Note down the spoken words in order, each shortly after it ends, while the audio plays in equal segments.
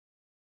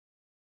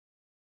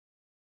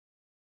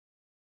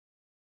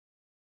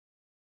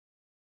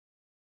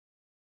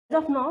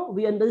of now,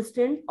 we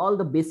understand all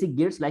the basic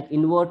gates like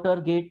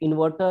inverter gate,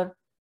 inverter,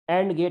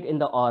 AND gate, and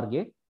the OR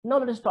gate. Now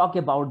let us talk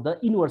about the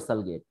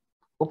universal gate.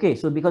 Okay,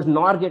 so because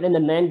NOR gate and the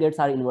NAND gates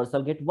are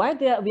universal gate, why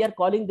we are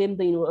calling them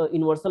the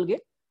universal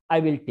gate, I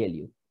will tell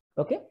you.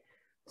 Okay,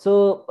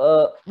 so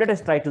let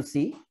us try to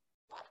see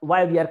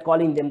why we are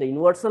calling them the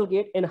universal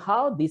gate and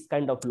how this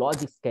kind of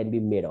logics can be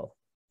made of.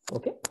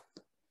 Okay,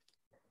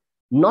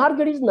 NOR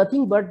gate is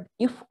nothing but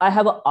if I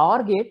have a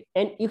OR gate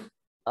and if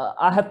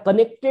I have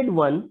connected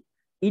one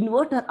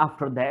inverter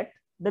after that,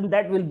 then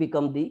that will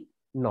become the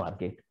NOR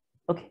gate.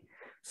 Okay,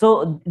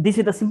 so this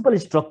is the simple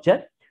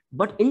structure.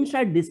 But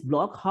inside this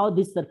block, how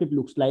this circuit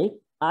looks like,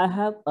 I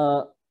have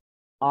a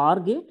OR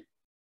gate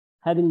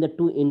having the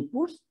two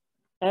inputs,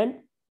 and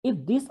if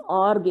this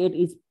OR gate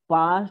is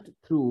passed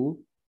through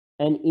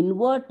an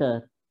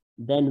inverter,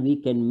 then we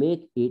can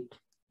make it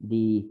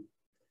the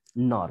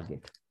NOR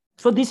gate.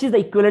 So this is the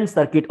equivalent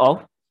circuit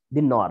of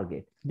the NOR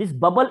gate. This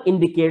bubble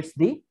indicates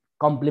the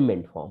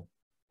complement form.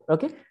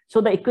 Okay,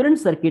 so the equivalent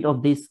circuit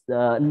of this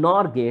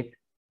NOR gate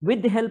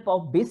with the help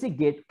of basic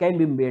gate can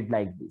be made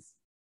like this.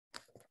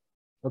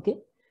 Okay,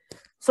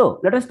 so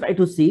let us try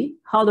to see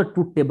how the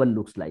truth table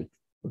looks like.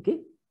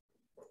 Okay,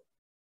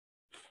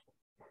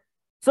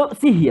 so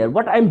see here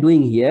what I'm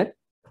doing here.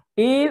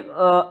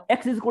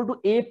 X is equal to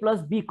A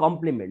plus B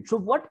complement. So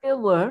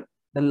whatever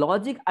the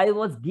logic I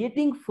was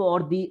getting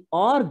for the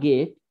OR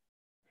gate,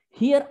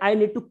 here I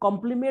need to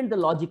complement the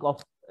logic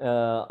of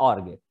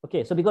OR gate.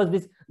 Okay, so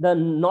because the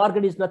NOR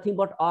gate is nothing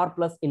but OR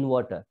plus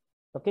inverter.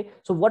 Okay,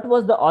 so what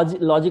was the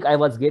logic I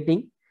was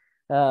getting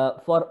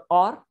for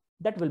OR,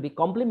 that will be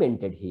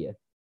complemented here.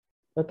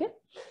 Okay,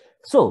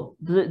 so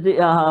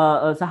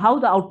so how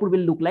the output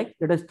will look like,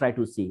 let us try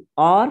to see.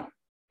 OR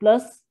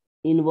plus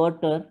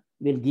inverter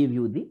will give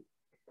you the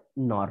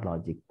NOR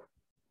logic.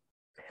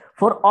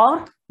 For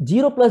OR,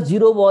 0 plus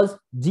 0 was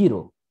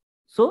 0.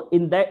 So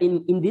in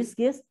this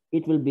case,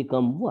 it will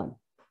become 1.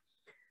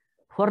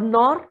 For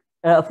NOR,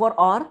 for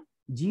OR,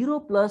 0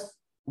 plus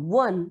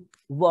 1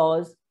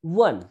 was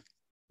 1.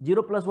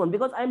 0 plus 1,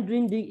 because I'm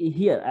doing the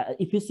here.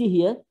 If you see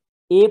here,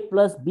 A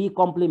plus B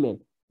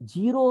complement,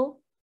 0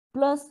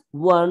 plus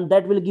 1,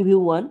 that will give you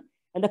 1.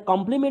 And the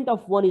complement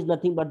of 1 is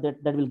nothing but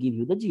that will give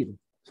you the 0.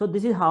 So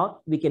this is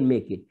how we can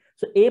make it.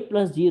 So A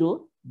plus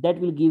 0, that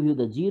will give you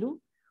the 0.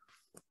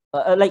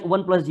 Like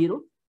 1 plus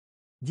 0.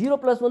 0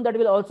 plus 1, that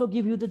will also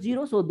give you the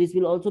 0. So this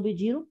will also be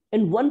 0.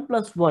 And 1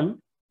 plus 1,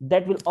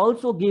 that will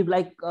also give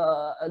like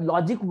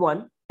logic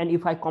 1. And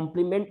if I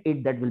complement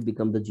it, that will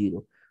become the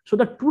 0. So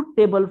the truth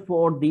table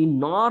for the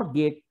NOR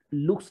gate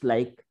looks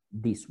like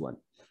this one.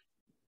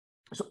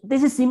 So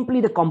this is simply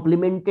the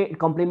complement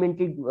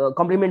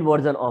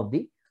version of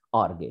the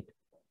OR gate.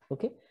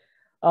 Okay.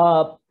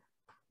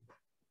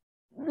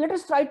 Let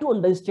us try to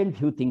understand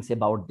few things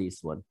about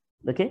this one.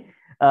 Okay.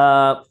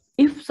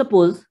 If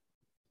suppose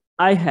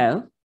I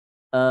have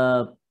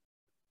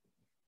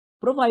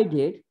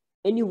provided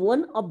any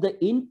one of the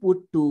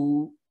input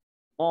to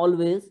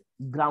always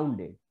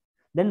grounded,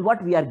 then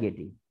what we are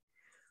getting?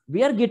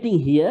 We are getting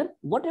here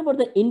whatever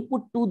the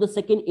input to the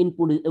second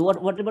input is,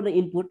 whatever the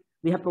input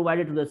we have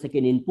provided to the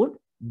second input,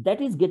 that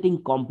is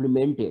getting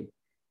complemented.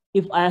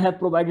 If I have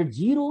provided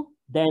 0,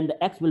 then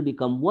the X will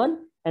become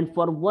 1, and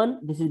for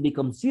 1, this will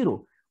become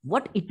 0.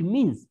 What it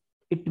means?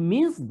 It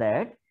means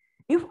that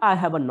if I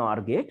have a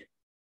NOR gate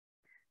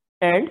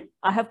and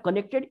I have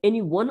connected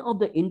any one of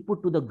the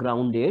input to the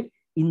grounded,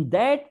 in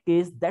that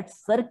case, that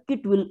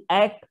circuit will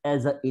act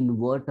as an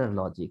inverter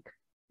logic.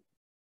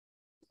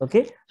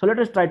 Okay, so let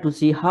us try to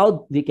see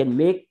how we can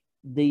make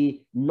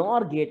the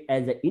NOR gate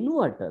as an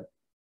inverter.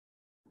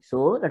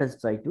 So let us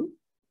try to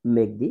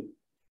make the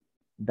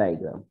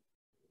diagram.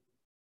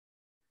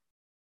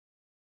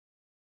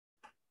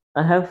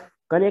 I have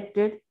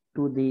connected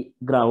to the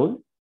ground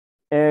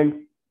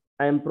and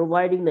I am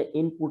providing the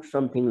input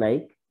something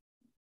like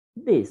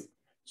this.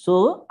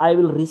 So I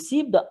will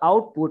receive the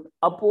output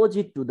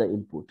opposite to the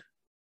input.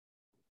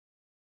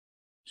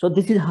 So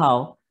this is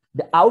how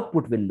the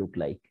output will look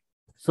like.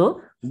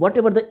 So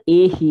whatever the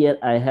A here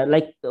I have,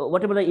 like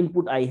whatever the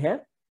input I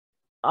have,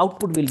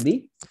 output will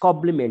be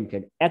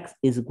complemented. X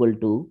is equal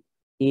to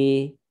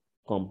A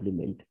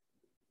complement.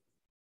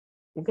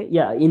 Okay,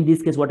 yeah, in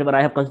this case, whatever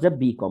I have considered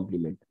B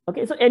complement.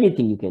 Okay, so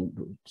anything you can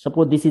do.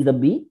 Suppose this is the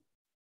B,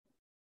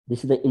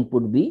 this is the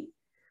input B.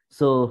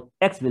 So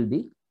X will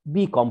be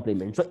B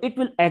complement. So it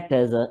will act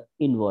as an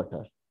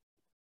inverter.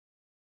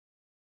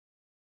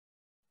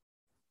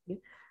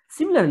 Okay.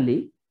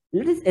 Similarly,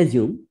 let us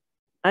assume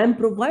I am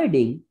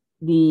providing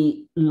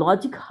the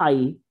logic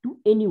high to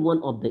any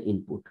one of the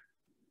input.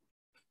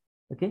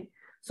 Okay,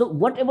 so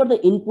whatever the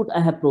input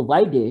I have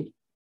provided,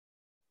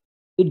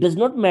 it does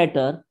not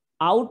matter,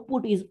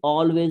 output is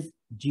always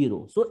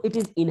 0. So it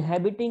is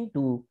inhibiting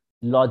to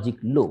logic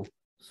low.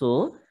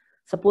 So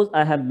suppose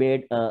I have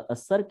made a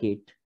circuit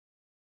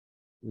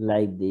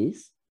like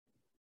this,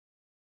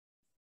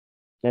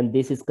 and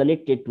this is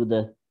connected to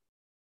the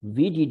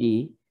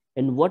VDD,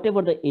 and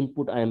whatever the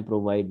input I am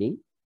providing,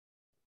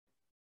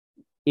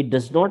 it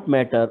does not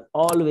matter,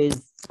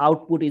 always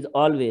output is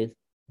always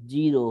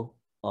 0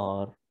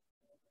 or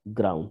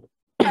ground.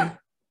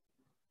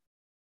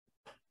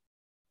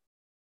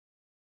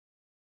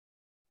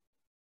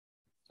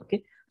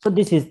 Okay, so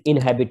this is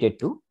inhabited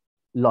to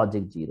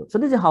logic 0. So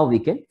this is how we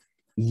can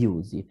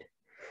use it.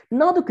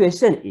 Now the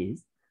question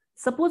is,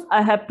 suppose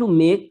I have to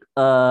make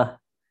a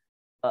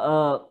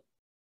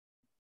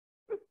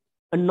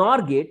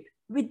NOR gate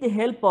with the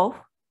help of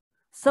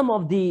some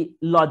of the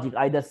logic,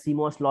 either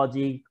CMOS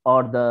logic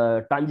or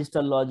the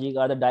transistor logic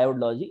or the diode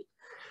logic.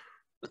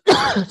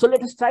 So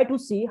let us try to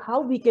see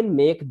how we can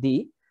make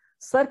the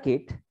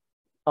circuit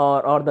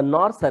or the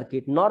NOR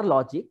circuit, NOR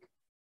logic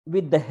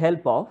with the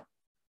help of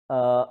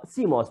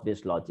CMOS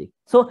based logic.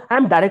 So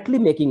I'm directly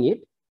making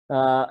it.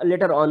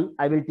 Later on,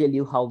 I will tell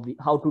you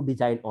how to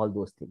design all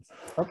those things.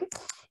 Okay.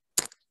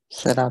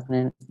 Sir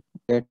आपने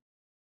gate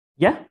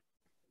Yeah.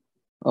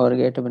 और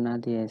gate बना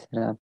दिया है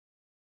sir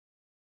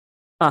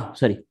आप.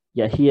 Sorry.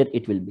 Yeah, here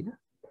it will be.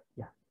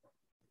 Yeah.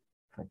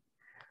 Fine.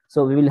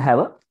 So we will have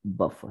a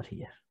buffer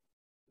here.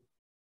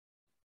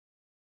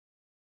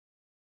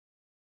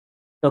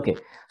 Okay.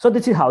 So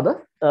this is how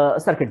the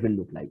circuit will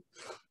look like.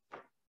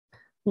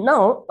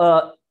 Now,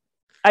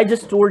 I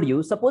just told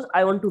you, suppose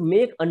I want to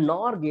make a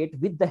NOR gate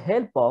with the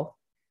help of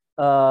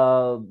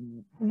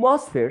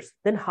MOSFETs,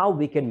 then how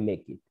we can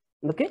make it.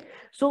 Okay,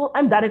 so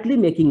I'm directly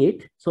making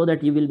it so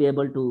that you will be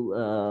able to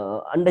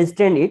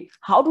understand it.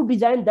 How to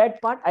design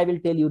that part, I will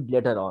tell you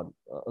later on.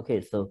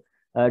 Okay, so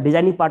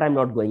designing part, I'm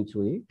not going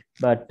through it,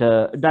 but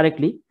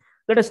directly,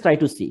 let us try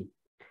to see.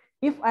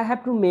 If I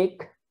have to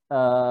make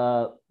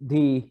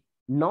the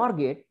NOR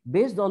gate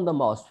based on the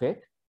MOSFET,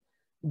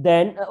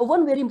 then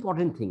one very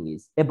important thing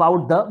is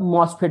about the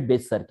MOSFET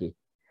based circuit.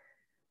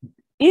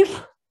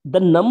 If the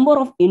number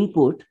of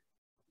input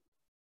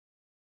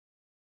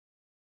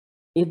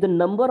is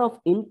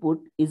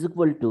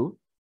equal to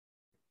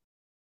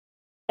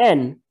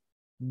n,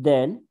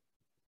 then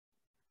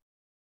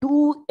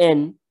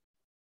 2n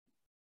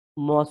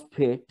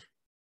MOSFET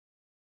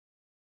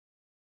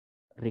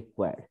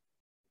required.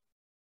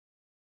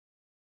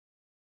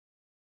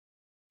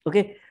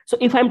 Okay, so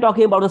if I'm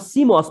talking about a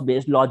CMOS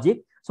based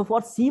logic, so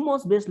for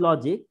CMOS based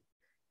logic,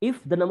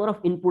 if the number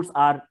of inputs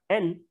are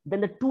n,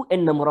 then the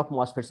 2n number of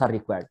MOSFETs are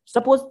required.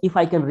 Suppose if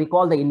I can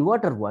recall the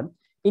inverter one,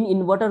 in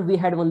inverter we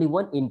had only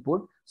one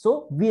input,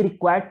 so we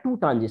required two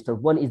transistors.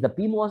 One is the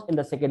PMOS and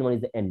the second one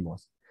is the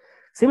NMOS.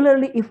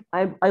 Similarly, if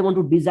I want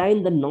to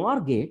design the NOR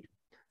gate,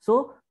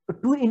 so for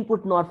two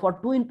input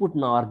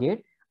NOR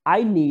gate,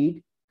 I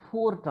need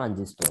 4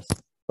 transistors.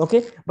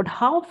 Okay, but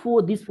how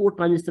these 4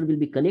 transistors will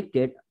be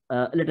connected?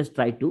 Let us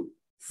try to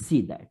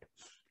see that.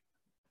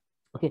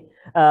 Okay,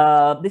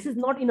 this is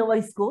not in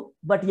our scope,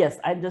 but yes,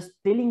 I'm just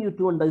telling you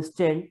to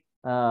understand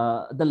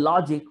the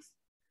logics,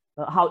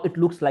 how it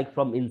looks like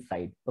from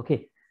inside.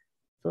 Okay,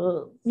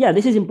 so yeah,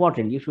 this is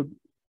important. You should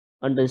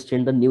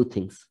understand the new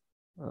things.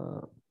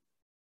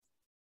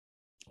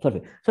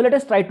 Perfect. So let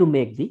us try to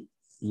make the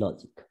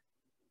logic,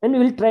 and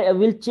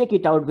we'll check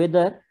it out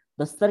whether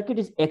the circuit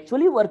is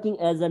actually working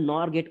as a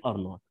NOR gate or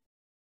not.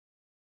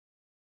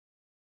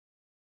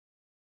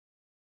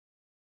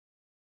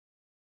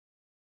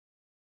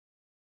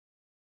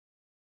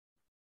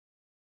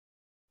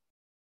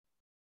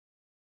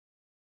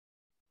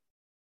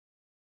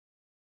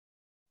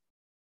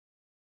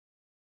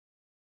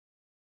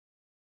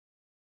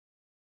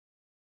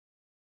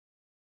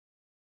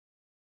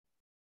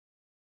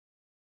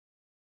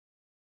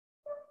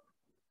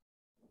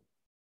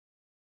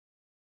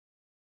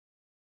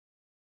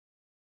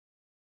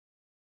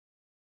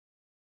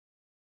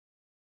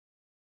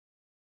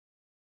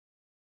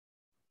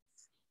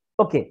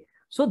 Okay,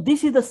 so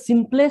this is the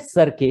simplest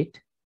circuit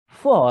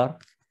for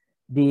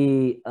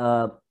the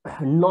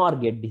NOR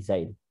gate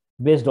design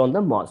based on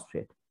the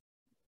MOSFET.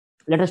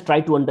 Let us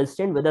try to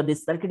understand whether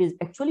this circuit is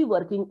actually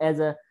working as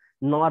a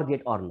NOR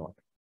gate or not.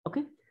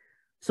 Okay,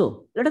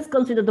 so let us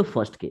consider the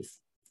first case.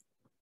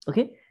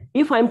 Okay,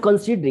 if I'm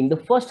considering the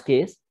first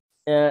case,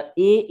 A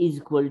is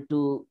equal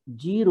to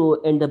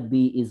 0 and the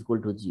B is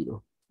equal to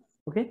 0.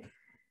 Okay,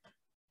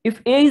 if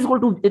A is equal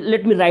to,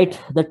 let me write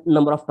the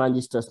number of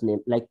transistors name,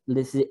 like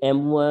this is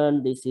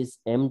M1, this is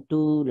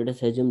M2, let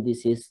us assume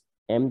this is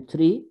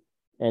M3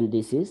 and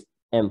this is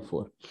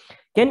M4.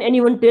 Can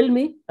anyone tell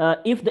me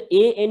if the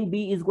A and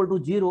B is equal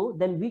to 0,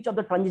 then which of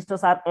the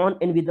transistors are on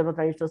and which of the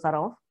transistors are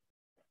off?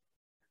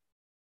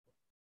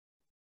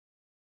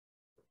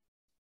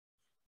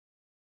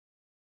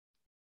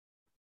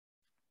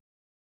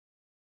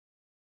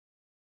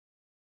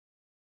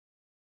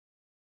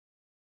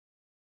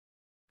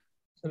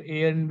 So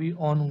A and B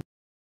on.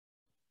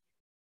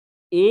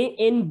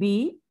 A and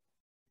B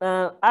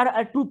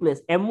are two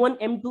places. M1,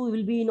 M2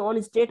 will be in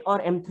on state, or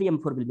M3,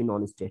 M4 will be in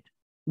on state.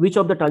 Which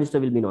of the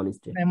transistor will be in on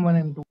state?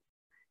 M1, M2.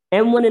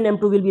 M1 and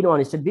M2 will be in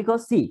on state,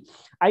 because see,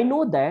 I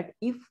know that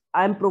if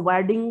I'm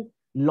providing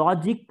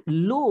logic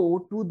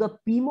low to the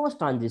PMOS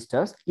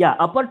transistors, yeah,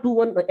 upper to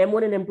one,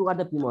 M1 and M2 are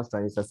the PMOS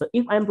transistors. So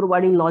if I'm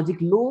providing logic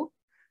low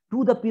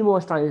to the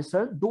PMOS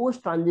transistors, those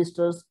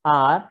transistors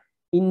are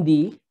in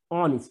the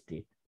on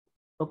state.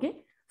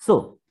 Okay,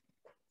 so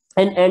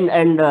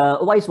and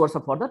vice versa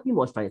for the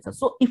PMOS transistor.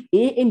 So if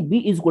A and B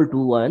is equal to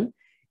 1,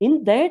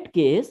 in that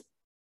case,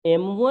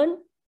 M1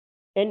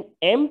 and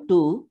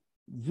M2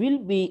 will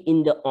be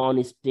in the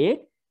on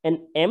state, and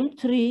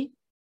M3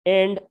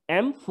 and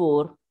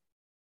M4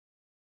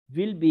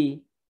 will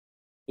be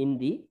in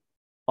the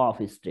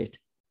off state.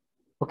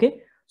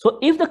 Okay, so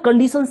if the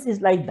conditions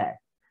is like that,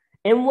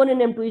 M1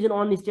 and M2 is in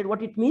on state,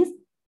 what it means?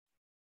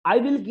 I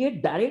will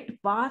get direct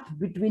path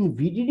between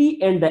VDD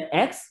and the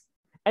X,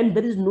 and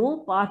there is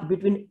no path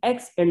between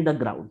X and the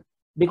ground,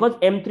 because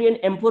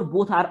M3 and M4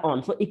 both are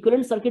on. So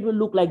equivalent circuit will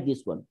look like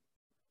this one.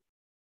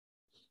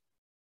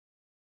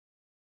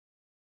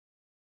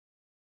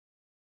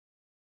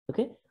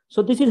 Okay,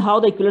 so this is how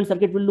the equivalent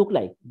circuit will look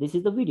like. This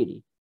is the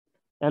VDD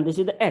and this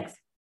is the X.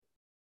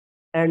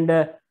 And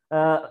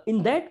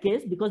in that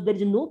case, because there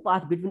is no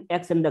path between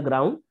X and the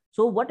ground,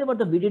 so whatever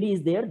the VDD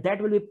is there,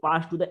 that will be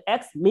passed to the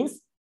X,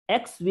 means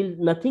X will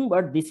nothing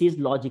but this is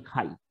logic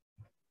high.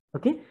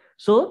 Okay,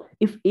 so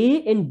if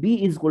A and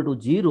B is equal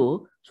to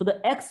 0, so the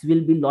X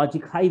will be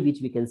logic high, which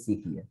we can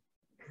see here.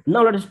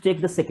 Now let us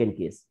take the second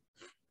case.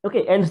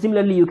 Okay, and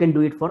similarly you can do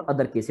it for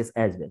other cases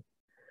as well.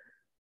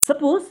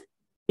 Suppose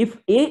if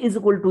A is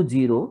equal to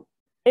 0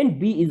 and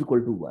B is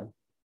equal to 1.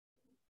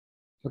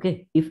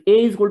 Okay, if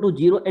A is equal to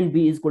 0 and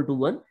B is equal to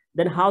 1,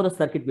 then how the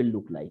circuit will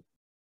look like?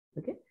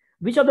 Okay,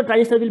 which of the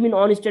transistor will be in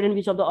on state and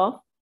which of the off?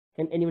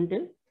 Can anyone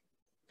tell?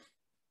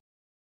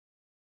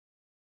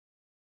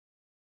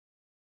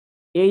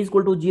 A is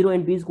equal to 0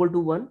 and B is equal to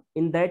 1.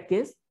 In that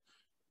case,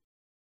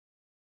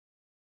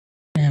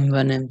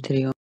 M1,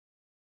 M3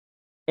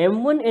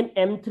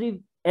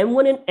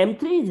 M1 and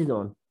M3 is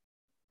on.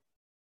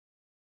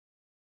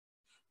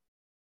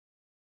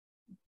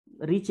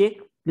 Recheck,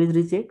 please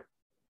recheck.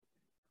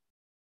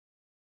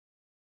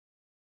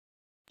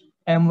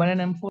 M1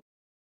 and M4.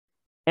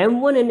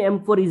 M1 and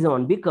M4 is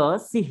on,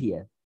 because see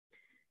here,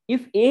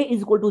 if A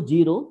is equal to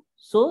 0,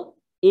 so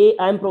A,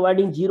 I am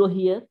providing 0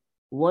 here,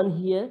 1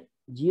 here,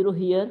 0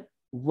 here,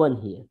 1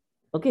 here.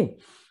 Okay,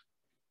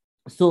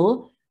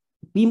 so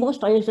PMOS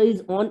transistor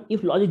is on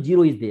if logic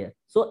 0 is there.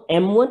 So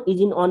M1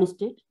 is in on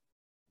state.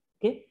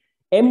 Okay,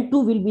 M2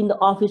 will be in the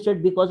off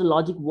state because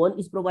logic 1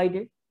 is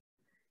provided.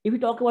 If we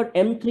talk about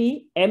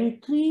M3,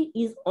 M3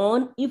 is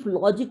on if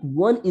logic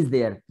 1 is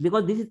there,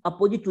 because this is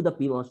opposite to the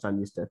PMOS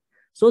transistor.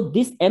 So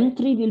this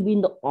M3 will be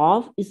in the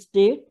off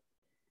state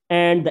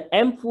and the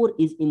M4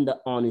 is in the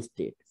on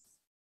state.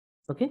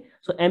 Okay,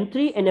 so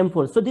M3 and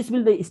M4. So this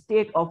will be the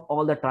state of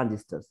all the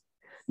transistors.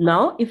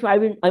 Now, if I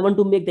want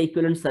to make the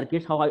equivalent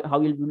circuit, how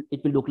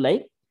it will look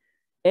like?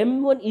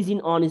 M1 is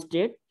in on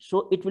state,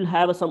 so it will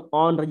have some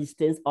on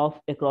resistance of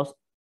across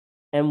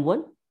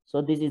M1.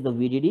 So this is the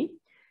VDD.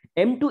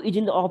 M2 is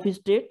in the off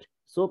state,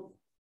 so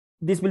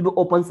this will be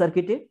open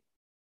circuited,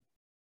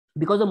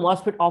 because the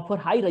MOSFET offer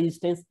high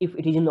resistance if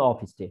it is in the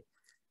off state.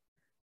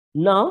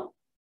 Now,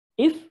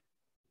 if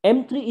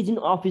M3 is in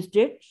off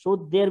state,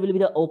 so there will be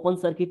the open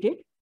circuited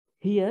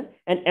here,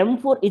 and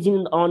M4 is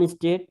in the on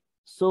state,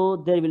 so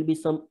there will be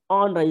some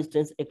on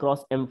resistance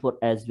across M4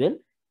 as well,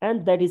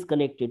 and that is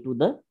connected to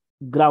the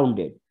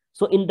grounded.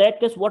 So in that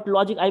case, what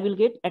logic I will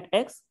get at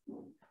X,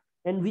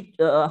 and which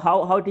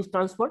how it is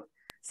transferred?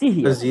 See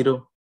here.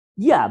 0.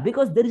 Yeah,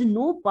 because there is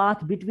no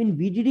path between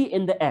VDD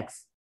and the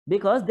X,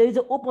 because there is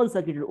an open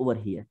circuit over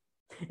here.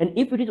 And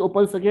if it is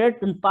open circuit,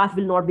 then path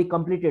will not be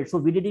completed. So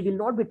VDD will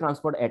not be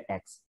transferred at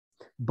X.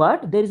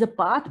 But there is a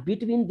path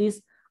between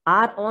this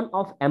R on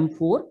of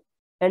M4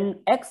 and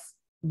X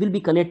will be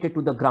connected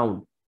to the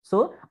ground.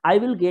 So I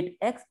will get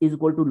X is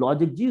equal to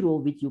logic 0,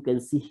 which you can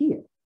see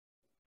here.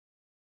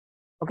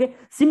 Okay.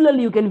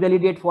 Similarly, you can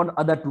validate for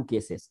other two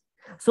cases.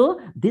 So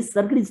this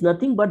circuit is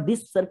nothing but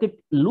this circuit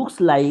looks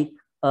like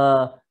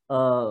a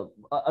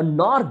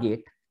NOR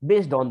gate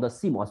based on the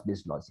CMOS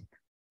based logic.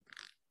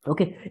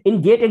 Okay,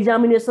 in gate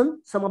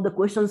examination, some of the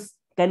questions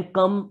can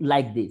come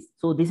like this.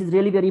 So this is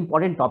really very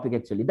important topic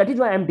actually. That is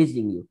why I'm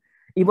teaching you,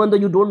 even though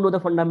you don't know the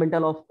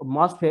fundamental of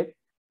MOSFET,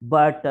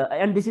 but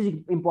and this is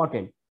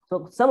important.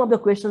 So some of the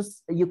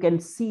questions you can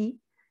see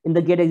in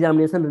the gate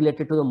examination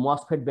related to the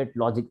MOSFET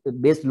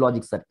based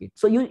logic circuit.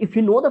 So if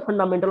you know the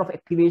fundamental of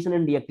activation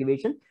and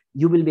deactivation,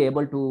 you will be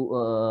able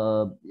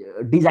to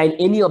design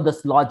any of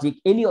this logic,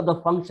 any of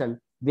the function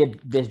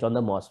based on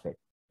the MOSFET.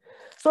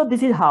 So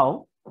this is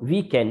how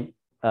we can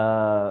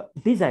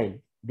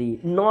design the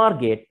NOR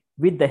gate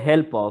with the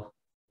help of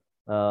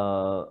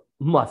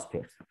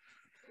MOSFETs.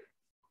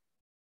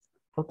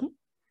 Okay.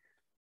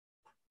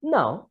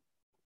 Now,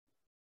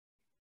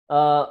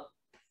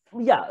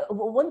 yeah,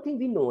 one thing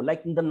we know,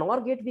 like in the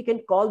NOR gate, we can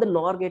call the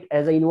NOR gate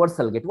as a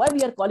universal gate. Why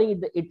we are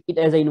calling it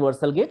as a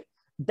universal gate?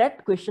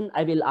 That question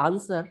I will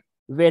answer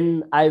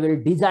when I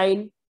will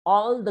design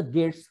all the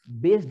gates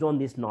based on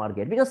this NOR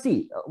gate. Because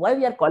see, why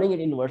we are calling it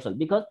universal?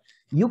 Because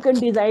you can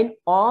design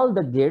all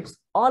the gates,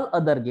 all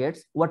other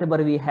gates, whatever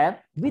we have,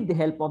 with the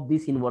help of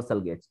these universal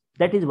gates.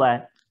 That is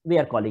why we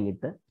are calling it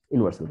the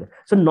universal gate.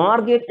 So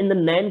NOR gate and the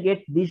NAND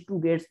gate, these two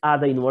gates are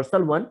the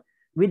universal one.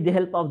 With the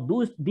help of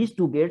these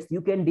two gates,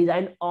 you can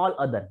design all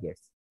other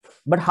gates.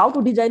 But how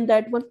to design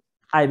that one?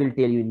 I will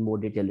tell you in more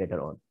detail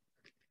later on.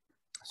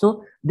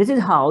 So this is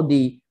how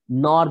the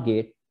NOR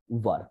gate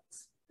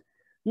works.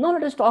 Now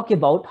let us talk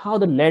about how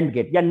the NAND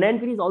gate. Yeah,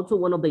 NAND gate is also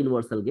one of the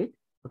universal gate.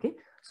 Okay,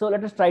 so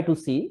let us try to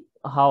see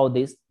how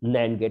this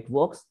NAND gate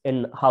works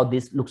and how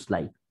this looks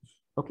like.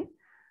 Okay,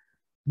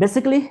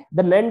 basically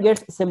the NAND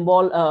gate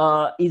symbol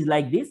is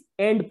like this: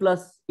 AND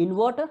plus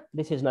inverter.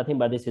 This is nothing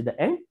but this is the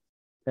AND.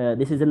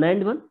 This is the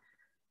NAND one.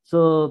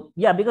 So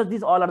yeah, because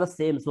these all are the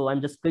same, so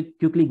I'm just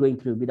quickly going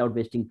through without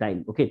wasting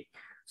time. Okay,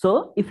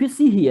 so if you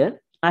see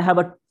here, I have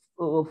a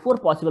 4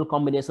 possible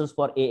combinations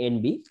for A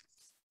and B: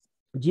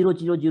 0,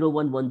 0, 0,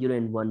 1, 1, 0,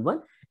 and 1,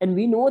 1. And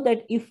we know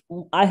that if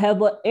I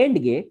have an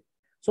AND gate,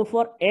 so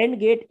for AND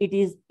gate, it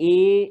is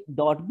A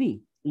dot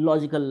B,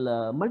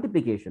 logical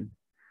multiplication.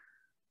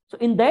 So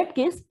in that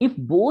case, if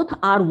both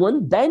are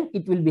 1, then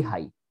it will be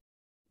high.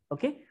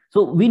 Okay,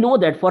 so we know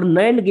that for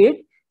NAND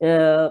gate,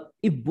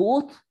 if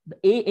both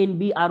A and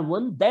B are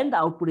 1, then the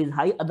output is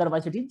high,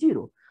 otherwise it is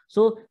 0.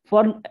 So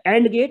for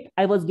AND gate,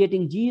 I was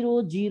getting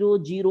 0,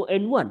 0, 0,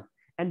 and 1.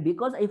 And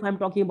because if I'm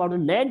talking about a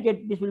NAND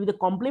gate, this will be the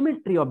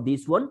complementary of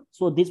this one.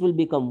 So this will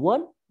become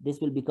 1, this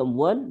will become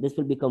 1, this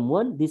will become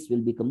 1, this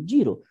will become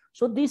 0.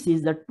 So this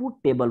is the truth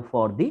table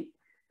for the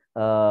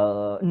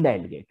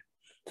NAND gate.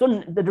 So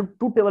the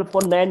truth table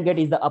for NAND gate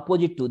is the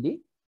opposite to the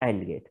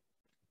AND gate.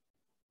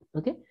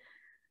 Okay.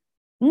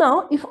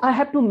 Now, if I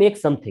have to make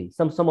something,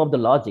 some of the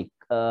logic,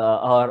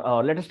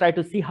 or let us try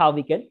to see how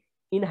we can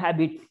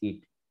inhabit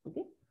it.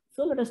 Okay.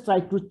 So let us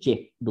try to check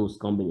those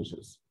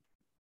combinations.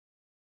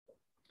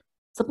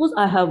 Suppose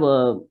I have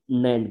a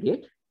NAND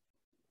gate.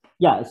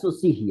 Yeah, so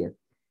see here.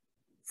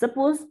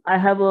 Suppose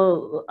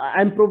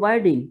I'm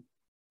providing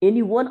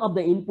any one of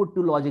the input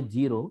to logic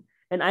 0,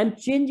 and I'm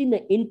changing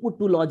the input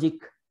to logic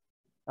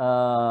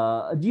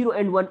 0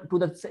 and 1 to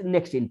the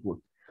next input.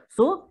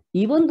 So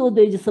even though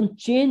there is some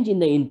change in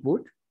the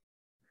input,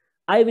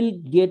 I will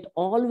get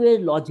always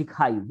logic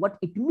high. What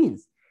it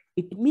means?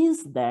 It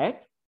means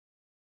that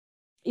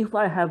if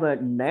I have a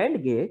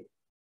NAND gate,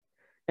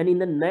 and in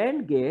the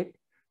NAND gate,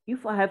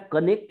 if I have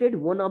connected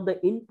one of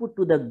the input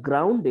to the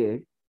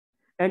grounded,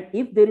 and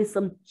if there is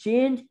some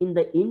change in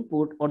the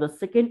input or the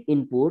second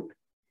input,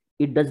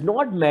 it does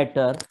not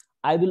matter.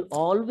 I will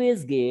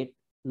always get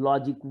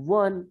logic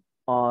 1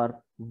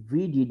 or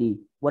VDD.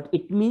 What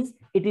it means?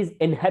 It is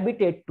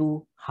inhabited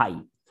to high.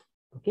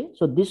 Okay,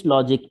 so this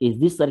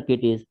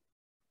circuit is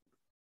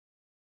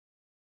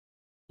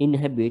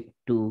inhabit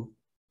to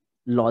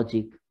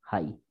logic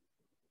high.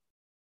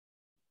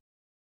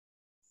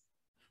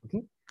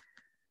 Okay.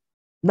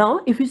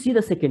 Now, if you see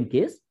the second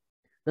case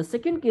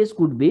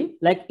could be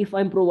like if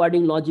I'm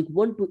providing logic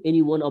 1 to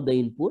any one of the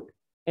input,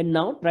 and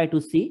now try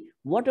to see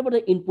whatever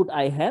the input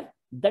I have,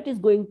 that is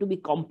going to be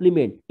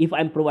complement. If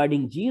I'm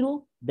providing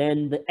 0,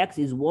 then the X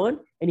is 1,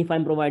 and if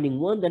I'm providing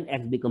 1, then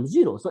X becomes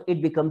 0. So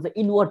it becomes the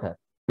inverter.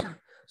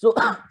 So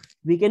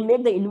we can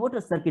make the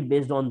inverter circuit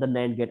based on the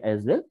NAND gate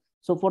as well.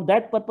 So for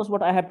that purpose,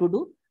 what I have to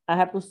do, I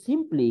have to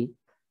simply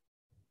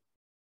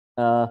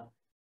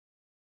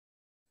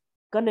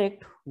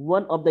connect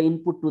one of the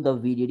input to the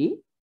VDD,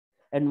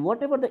 and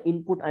whatever the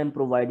input I'm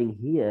providing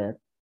here,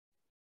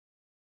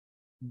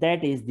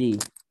 that is the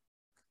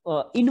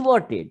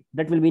inverted,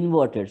 that will be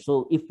inverted.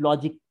 So if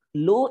logic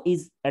low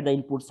is at the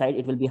input side,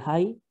 it will be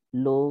high,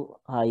 low,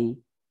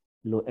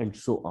 and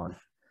so on.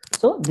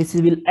 So this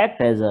will act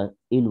as an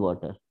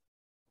inverter.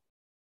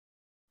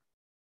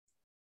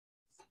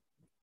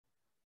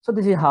 So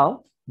this is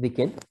how we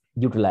can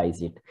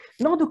utilize it.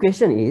 Now the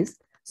question is,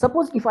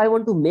 suppose if I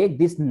want to make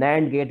this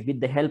NAND gate with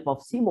the help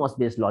of CMOS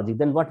based logic,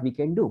 then what we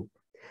can do?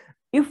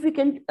 If we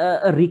can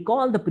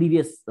recall the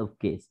previous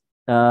case,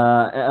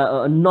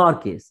 NOR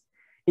case.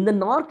 In the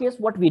NOR case,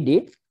 what we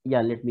did,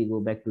 yeah, let me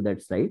go back to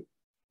that slide.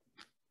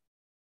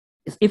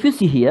 If you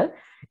see here,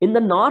 in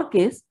the NOR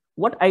case,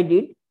 what I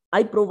did,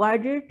 I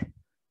provided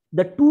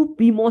the 2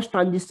 PMOS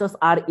transistors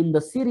are in the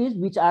series,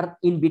 which are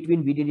in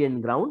between VDD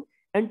and ground,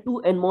 and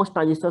 2 NMOS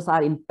transistors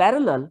are in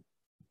parallel,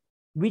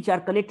 which are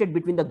connected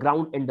between the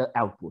ground and the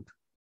output.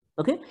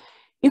 Okay.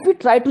 If we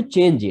try to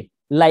change it,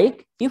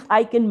 like if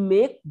I can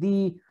make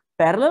the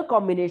parallel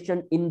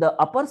combination in the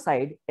upper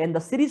side and the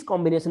series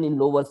combination in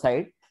lower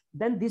side,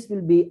 then this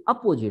will be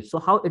opposite. So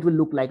how it will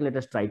look like, let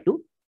us try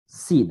to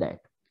see that.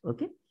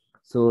 Okay.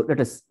 So let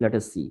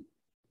us see.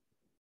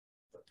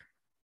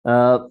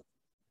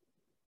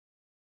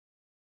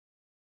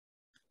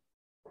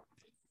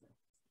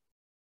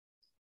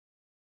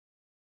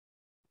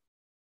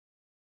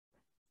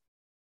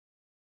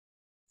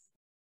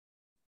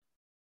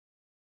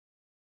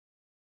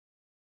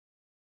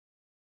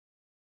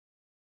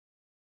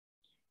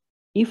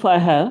 If I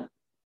have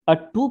a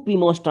 2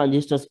 PMOS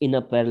transistors in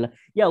a parallel.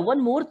 Yeah,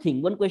 one more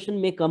thing, one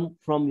question may come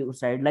from your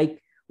side,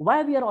 like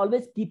why we are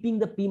always keeping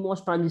the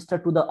PMOS transistor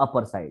to the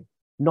upper side,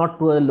 not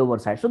to the lower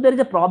side. So there is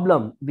a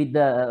problem with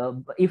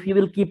the, if you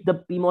will keep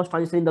the PMOS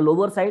transistor in the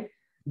lower side,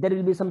 there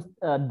will be some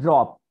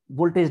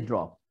voltage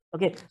drop.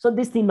 Okay, so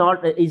this thing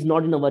is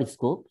not in our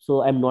scope,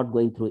 so I'm not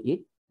going through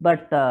it,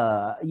 but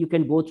you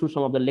can go through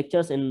some of the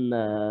lectures, and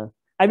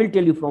I will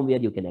tell you from where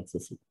you can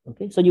access it.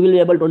 Okay, so you will be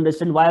able to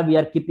understand why we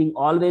are keeping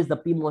always the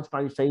PMOS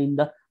transistor in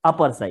the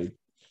upper side.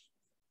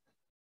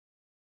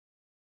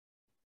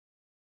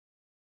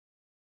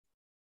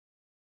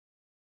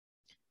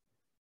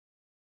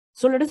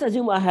 So let us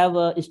assume I have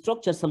a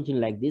structure something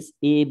like this: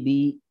 A,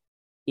 B,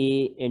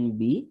 A, and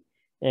B,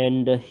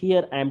 and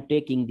here I am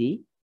taking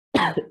the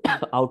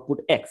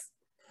output X.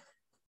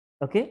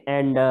 Okay,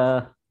 and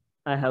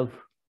I have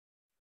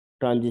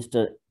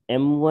transistor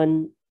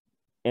M1,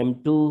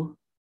 M2,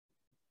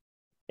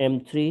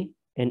 M3,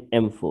 and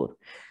M4.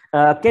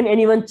 Can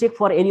anyone check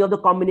for any of the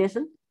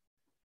combination?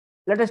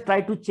 Let us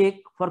try to check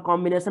for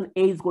combination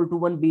A is equal to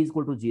 1, B is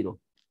equal to 0.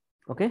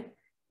 Okay,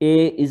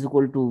 A is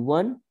equal to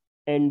 1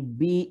 and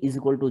B is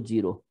equal to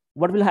 0.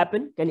 What will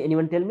happen? Can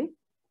anyone tell me?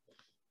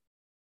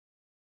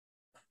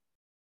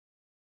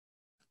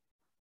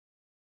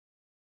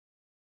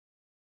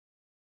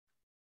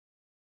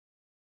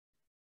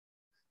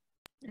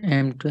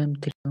 M2,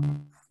 M3.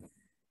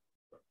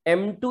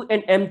 M2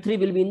 and M3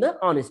 will be in the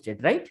on state,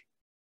 right?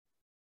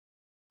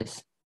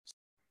 Yes.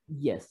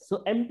 Yes.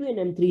 So M2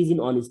 and M3 is in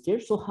on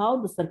state. So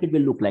how the circuit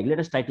will look like? Let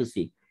us try to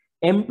see.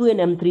 M2 and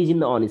M3 is in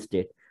the on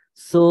state.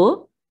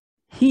 So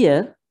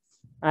here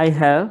I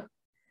have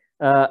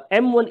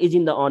M1 is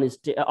in the on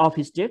state,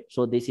 off state.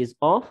 So this is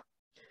off.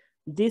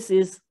 This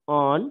is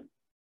on.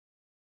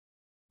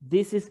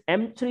 This is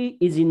M3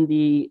 is in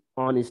the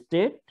on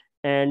state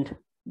and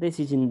this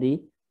is in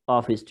the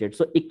off state.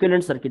 So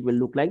equivalent circuit will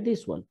look like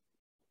this one.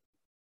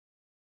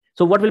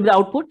 So what will be the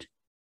output?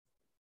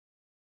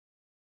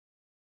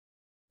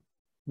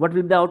 What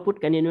will be the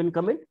output? Can anyone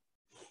comment?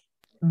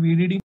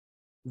 VDD.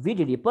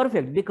 VDD,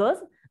 perfect, because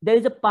there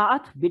is a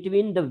path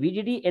between the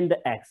VDD and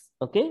the X.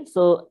 Okay,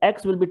 so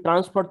X will be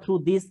transferred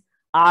through this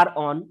R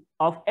on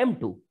of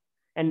M2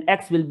 and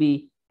X will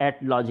be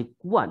at logic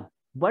 1.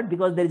 But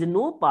because there is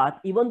no path,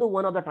 even though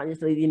one of the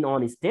transistor is in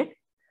on state,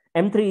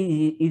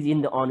 M3 is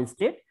in the on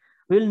state,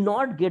 we will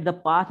not get the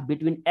path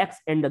between X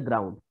and the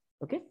ground.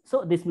 Okay,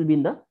 so this will be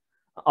in the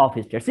off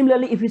state.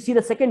 Similarly, if you see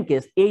the second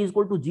case, A is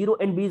equal to 0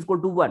 and B is equal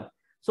to 1.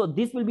 So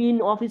this will be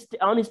in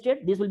on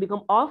state, this will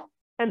become off,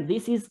 and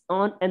this is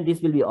on and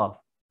this will be off.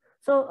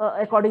 So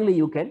accordingly,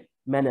 you can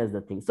manage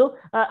the thing. So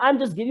I'm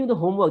just giving you the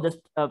homework. Just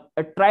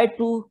try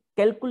to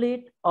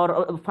calculate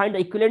or find the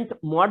equivalent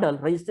model,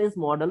 resistance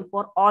model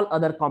for all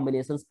other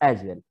combinations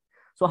as well.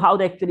 So how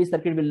the actually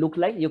circuit will look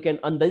like, you can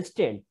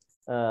understand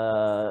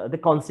the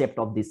concept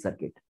of this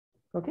circuit.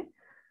 Okay.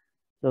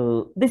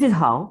 So this is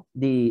how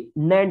the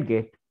NAND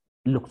gate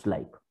looks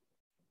like.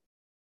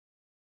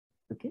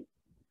 Okay.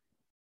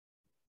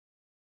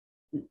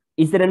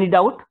 Is there any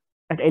doubt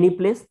at any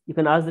place? You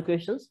can ask the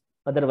questions.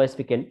 Otherwise,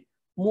 we can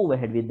move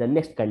ahead with the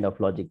next kind of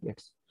logic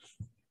gates.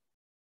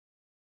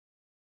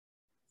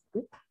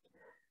 Okay.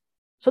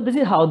 So this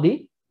is how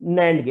the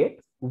NAND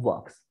gate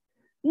works.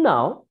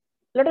 Now,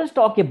 let us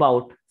talk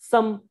about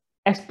some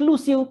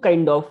exclusive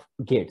kind of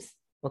gates.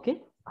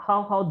 Okay,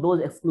 how those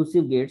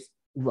exclusive gates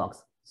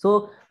works.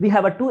 So we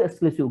have a two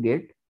exclusive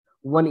gate.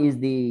 One is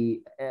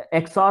the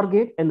XOR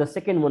gate and the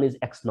second one is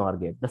XNOR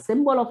gate. The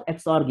symbol of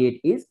XOR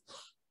gate is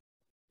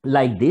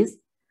like this,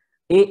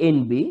 A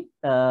and B.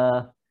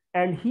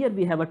 And here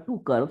we have a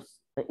two curves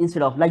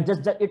instead of like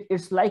just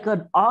it's like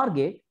an OR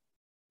gate,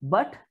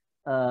 but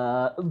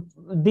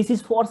this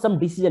is for some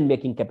decision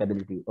making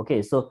capability.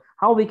 Okay, so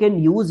how we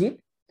can use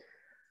it?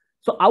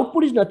 So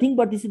output is nothing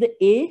but this is the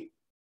A.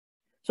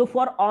 So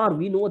for OR,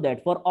 we know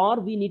that for OR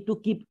we need to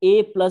keep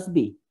A plus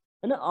B.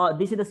 And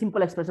this is the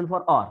simple expression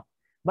for OR.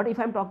 But if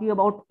I'm talking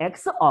about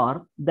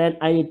XOR, then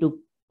I need to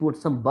put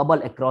some bubble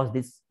across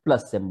this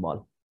plus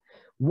symbol.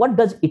 What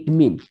does it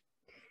mean?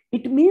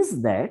 It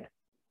means that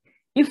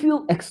if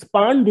you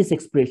expand this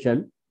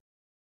expression,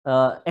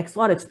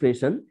 XOR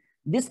expression,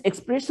 this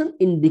expression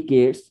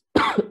indicates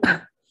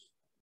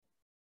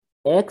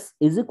X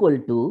is equal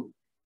to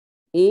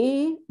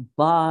A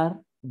bar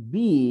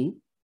B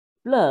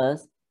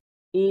plus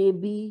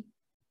AB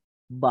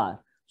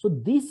bar. So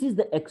this is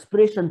the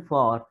expression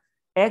for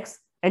X.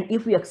 And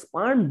if we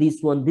expand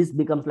this one, this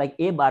becomes like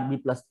A bar B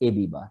plus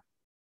AB bar.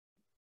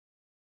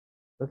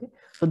 Okay.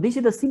 So this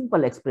is the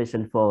simple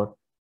expression for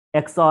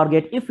XOR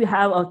gate. If you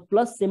have a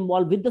plus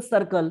symbol with the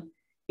circle,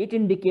 it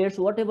indicates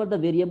whatever the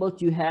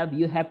variables you have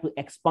to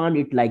expand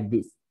it like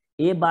this.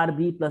 A bar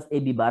B plus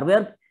AB bar,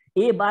 where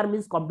A bar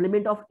means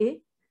complement of A,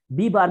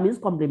 B bar means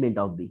complement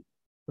of B.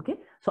 Okay.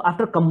 So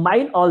after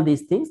combine all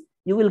these things,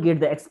 you will get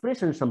the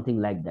expression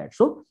something like that.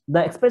 So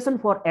the expression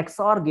for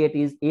XOR gate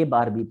is A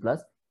bar B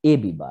plus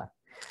AB bar.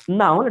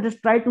 Now let us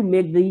try to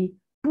make the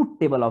truth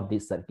table of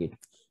this circuit.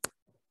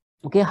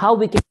 Okay, how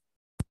we can.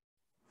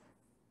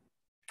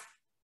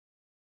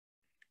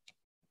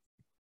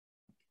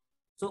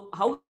 So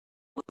how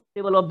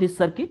table of this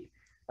circuit?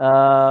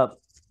 Let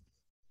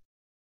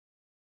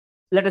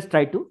us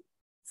try to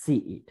see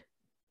it.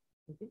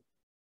 Okay.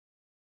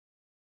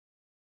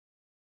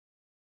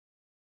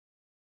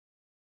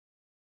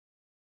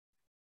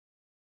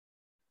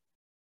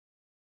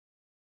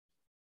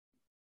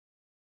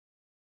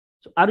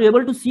 So are you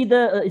able to see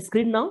the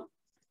screen now?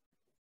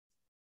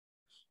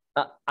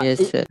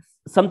 Yes, sir.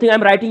 Something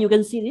I'm writing, you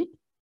can see it.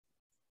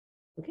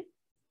 Okay.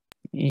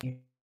 Yeah.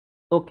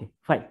 Okay,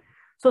 fine.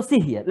 So see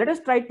here, let us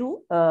try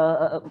to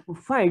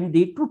find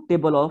the truth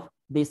table of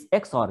this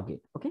XOR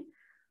gate. Okay.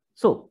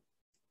 So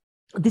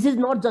this is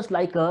not just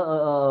like a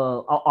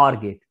OR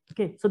gate.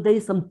 Okay. So there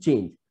is some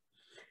change.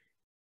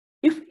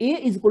 If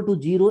A is equal to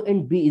 0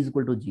 and B is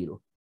equal to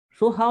 0,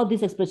 so how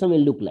this expression will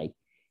look like?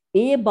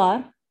 A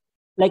bar,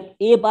 like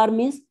A bar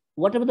means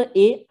whatever the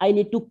A, I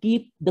need to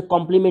keep the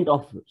complement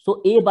of.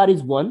 So A bar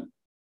is 1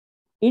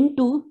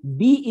 into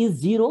B is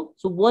 0.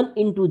 So 1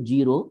 into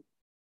 0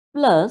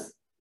 plus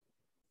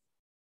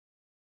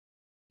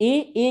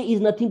A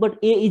is nothing but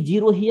A is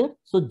 0 here.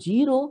 So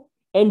 0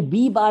 and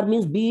B bar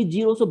means B is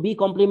 0. So B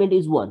complement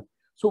is 1.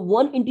 So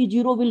 1 into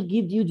 0 will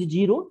give you the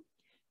 0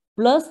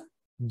 plus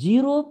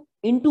 0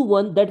 into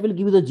 1 that will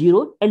give you the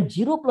 0 and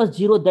 0 plus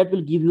 0 that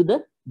will give you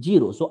the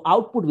 0. So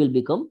output will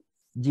become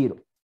 0.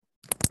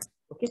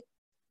 Okay.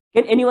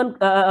 Can anyone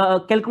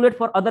calculate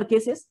for other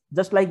cases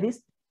just like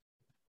this?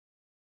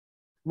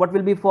 What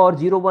will be for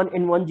 0, 1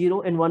 and 1,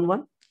 0 and 1,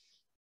 1?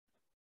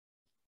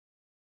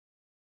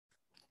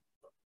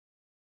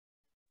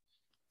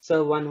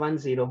 So 1, 1,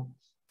 0.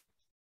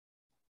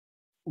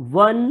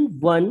 1,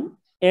 1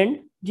 and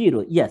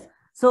 0. Yes.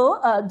 So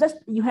just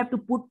you have to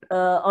put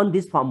on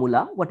this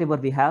formula, whatever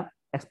we have,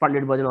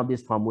 expanded version of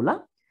this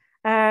formula,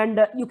 and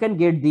you can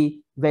get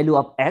the value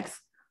of X.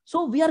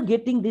 So we are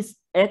getting this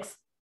X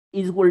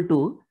is equal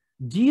to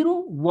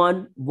 0,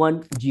 1,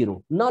 1,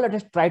 0. Now let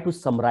us try to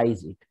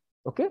summarize it.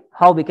 Okay.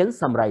 How we can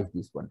summarize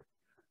this one?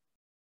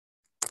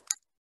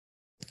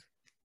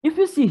 If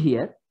you see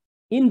here,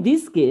 in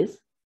this case,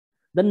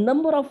 the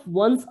number of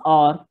ones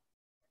are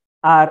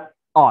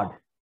odd.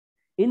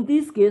 In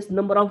this case,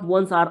 number of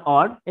ones are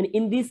odd, and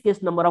in this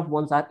case, number of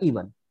ones are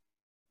even.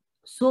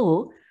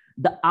 So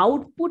the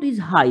output is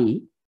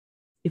high.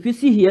 If you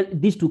see here,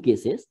 these two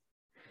cases,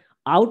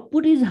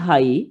 output is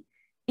high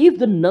if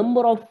the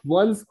number of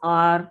ones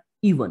are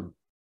even.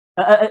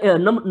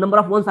 Number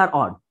of ones are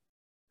odd.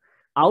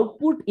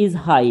 Output is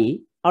high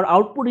or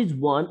output is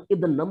 1 if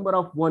the number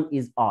of 1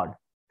 is odd.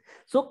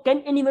 So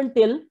can anyone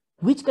tell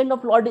which kind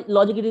of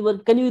logic it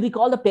was? Can you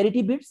recall the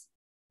parity bits?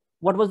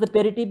 What was the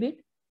parity bit?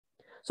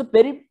 So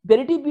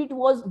parity bit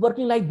was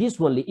working like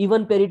this only.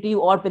 Even parity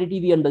or parity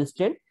we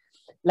understand.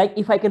 Like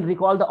if I can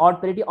recall the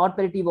odd parity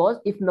was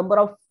if number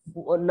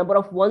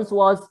of ones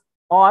was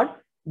odd,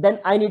 then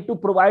I need to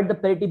provide the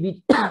parity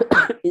bit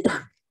is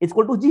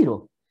equal to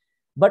 0.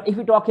 But if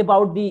we talk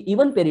about the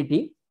even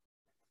parity,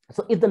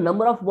 so if the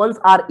number of ones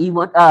are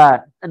even,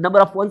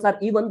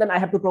 then I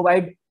have to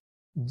provide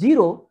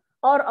 0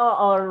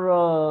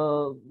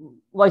 or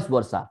vice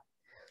versa.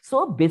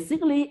 So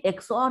basically,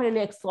 XOR and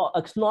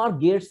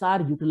XNOR gates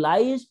are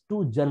utilized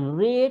to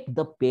generate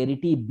the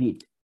parity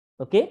bit.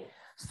 Okay.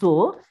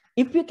 So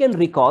if you can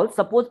recall,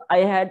 suppose I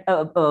had,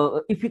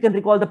 if you can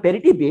recall the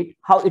parity bit,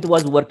 how it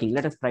was working,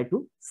 let us try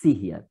to see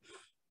here.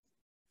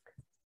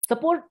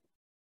 Suppose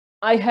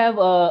I have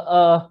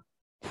a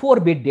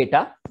 4-bit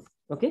data.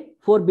 Okay.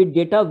 4-bit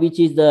data, which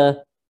is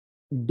the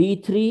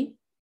D3,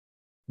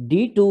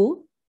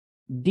 D2,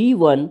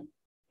 D1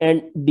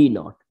 and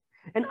D0.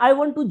 And I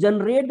want to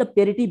generate the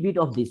parity bit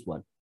of this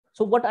one.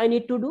 So what I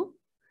need to do?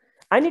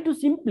 I need to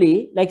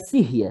simply like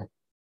see here.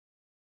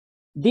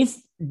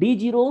 This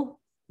D0,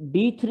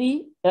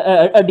 D3,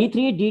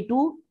 D3,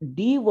 D2,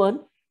 D1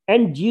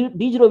 and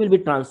D0 will be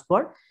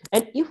transferred.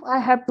 And if I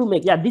have to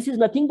make, this is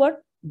nothing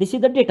but this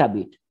is the data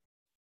bit.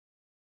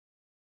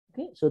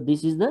 Okay, so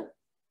this is the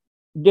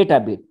data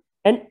bit.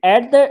 And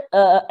at the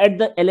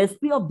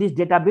LSP of this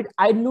data bit,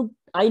 I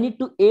need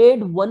to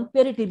add one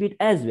parity bit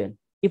as well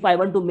if I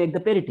want to make the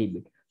parity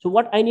bit. So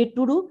what I need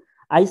to do?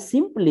 I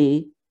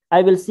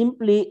will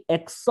simply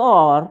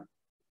XOR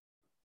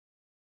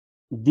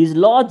these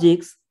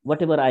logics,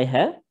 whatever I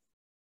have.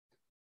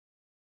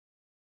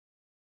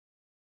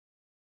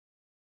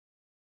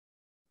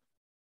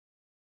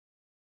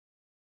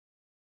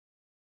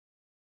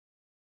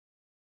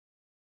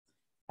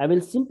 I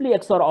will simply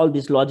XOR all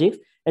these logics,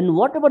 and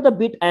whatever the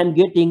bit I am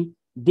getting,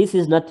 this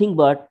is nothing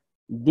but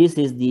this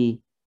is the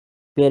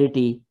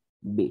parity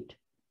bit.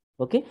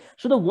 Okay,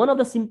 so the one of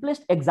the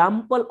simplest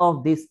example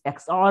of this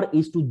XOR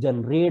is to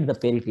generate the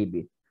parity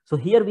bit. So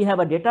here we have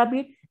a data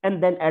bit,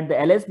 and then at the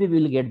LSB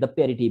we will get the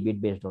parity bit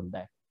based on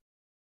that.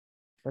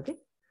 Okay,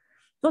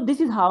 so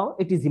this is how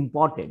it is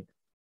important,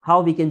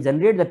 how we can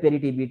generate the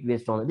parity bit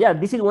based on.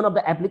 This is one of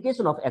the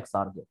application of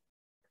XOR gate.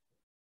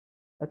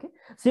 Okay,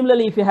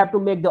 similarly, if you have to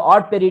make the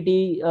odd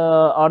parity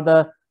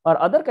or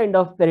other kind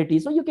of parity,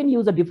 so you can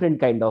use a different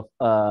kind of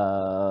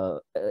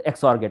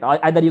XOR gate.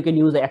 Either you can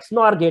use the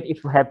XNOR gate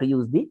if you have to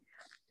use the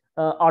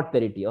odd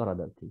parity or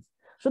other things.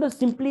 So the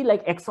simply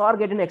like XOR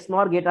gate and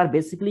XNOR gate are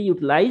basically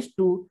utilized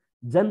to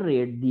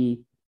generate the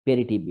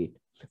parity bit.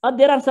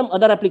 There are some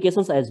other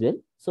applications as well.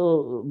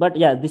 So, but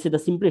this is the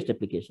simplest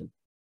application,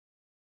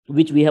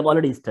 which we have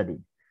already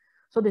studied.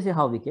 So this is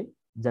how we can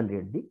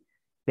generate the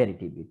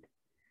parity bit.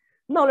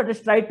 Now let us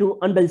try to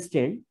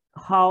understand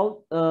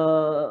how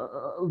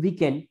we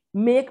can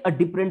make a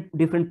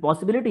different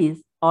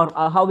possibilities, or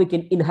how we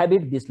can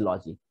inhabit this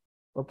logic.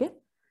 Okay,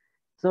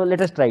 so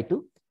let us try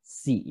to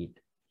see it.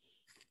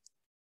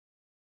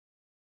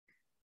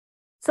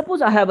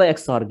 Suppose I have a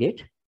XOR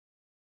gate,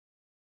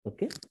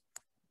 okay,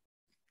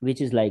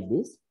 which is like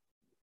this.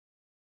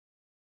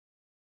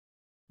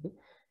 Okay.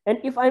 And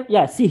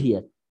if see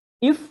here,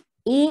 if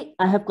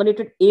I have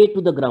connected A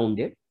to the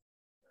grounded,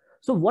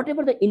 so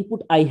whatever the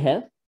input I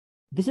have,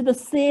 this is the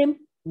same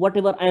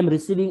whatever I am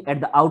receiving at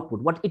the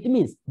output. What it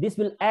means, this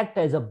will act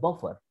as a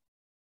buffer.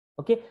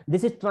 Okay,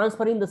 this is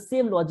transferring the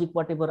same logic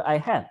whatever I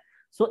have.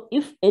 So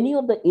if any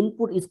of the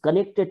input is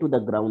connected to the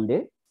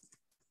grounded,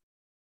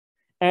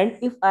 and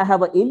if I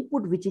have an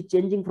input which is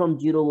changing from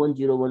 0 1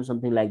 0 1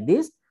 something like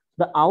this,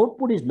 the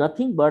output is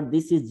nothing but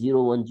this is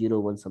 0 1 0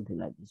 1 something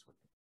like this.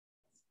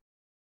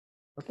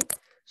 Okay,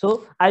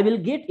 so I will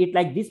get it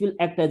like this, will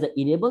act as an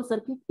enable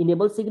circuit,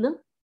 enable signal.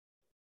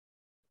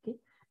 Okay,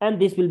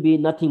 and this will be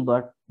nothing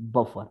but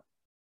buffer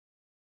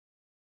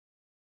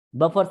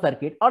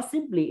circuit, or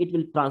simply it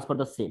will transfer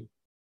the same,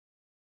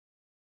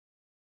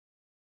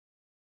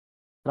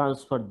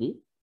 transfer the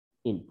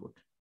input.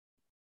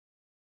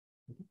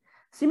 Okay.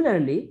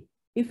 Similarly,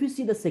 if you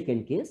see the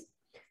second case,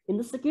 in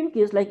the second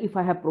case, like if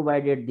I have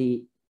provided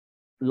the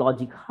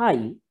logic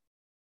high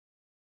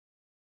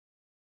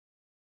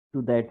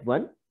to that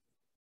one,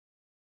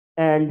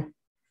 and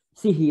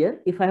see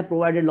here, if I have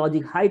provided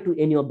logic high to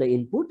any of the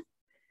input,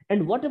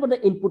 and whatever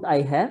the input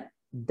I have,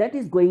 that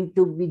is going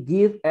to be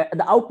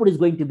the output is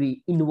going to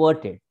be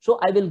inverted. So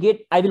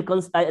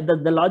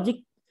the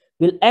logic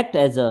will act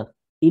as a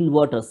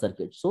inverter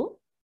circuit. So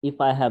if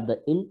I have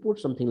the input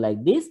something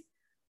like this,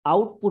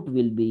 output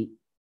will be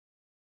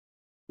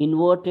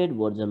inverted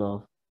version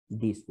of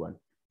this one.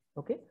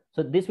 Okay,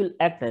 so this will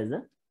act as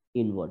a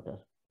inverter.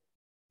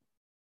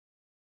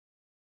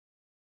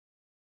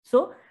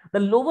 So the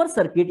lower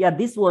circuit,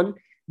 this one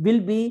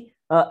will be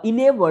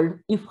enabled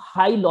if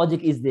high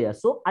logic is there.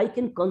 So I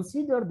can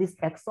consider this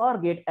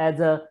XOR gate as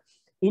a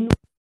if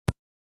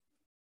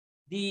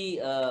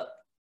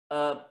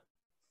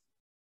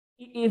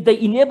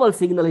the enable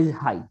signal is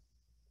high.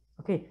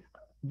 Okay,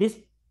 this,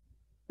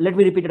 let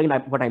me repeat again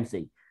what I'm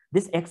saying.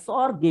 This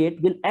XOR gate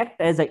will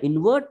act as an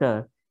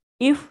inverter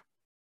if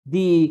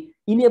the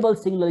enable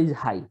signal is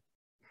high,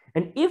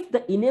 and if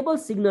the enable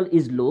signal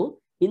is low,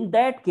 in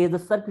that case the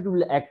circuit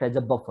will act as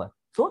a buffer.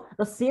 So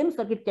the same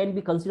circuit can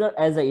be considered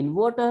as an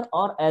inverter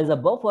or as a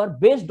buffer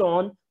based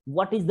on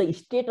what is the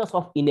status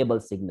of enable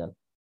signal.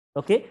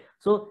 Okay,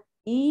 so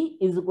E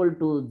is equal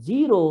to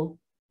 0,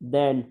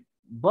 then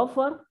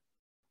buffer,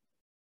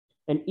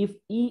 and if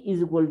E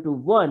is equal to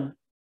 1,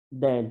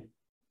 then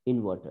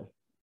inverter.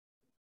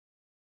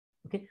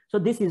 Okay, so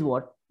this is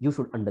what you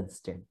should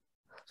understand.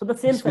 So the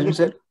same Excuse me,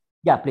 circuit, sir.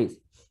 yeah, please.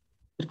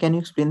 Sir, can you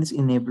explain this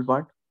enable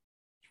part?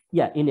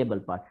 Yeah, enable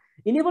part.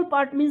 Enable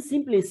part means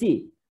simply,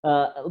 see,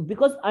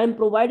 because I'm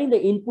providing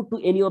the input to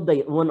any of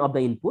the one of the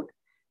input,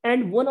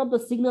 and one of the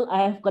signal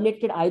I have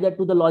connected either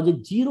to the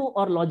logic 0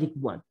 or logic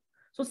 1.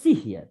 So see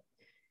here,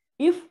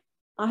 if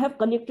I have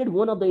connected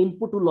one of the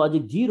input to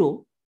logic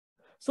 0,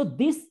 so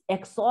this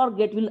XOR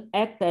gate will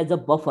act as a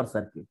buffer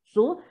circuit.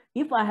 So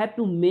if I have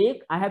to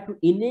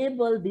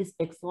enable this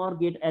XOR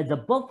gate as a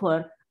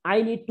buffer,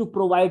 I need to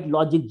provide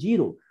logic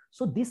 0.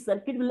 So this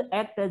circuit will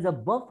act as a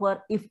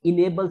buffer if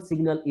enable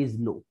signal is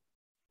low.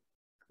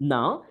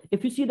 Now,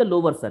 if you see the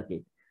lower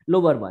circuit,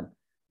 lower one,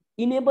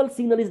 enable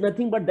signal is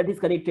nothing but that is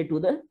connected to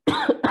the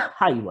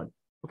high one.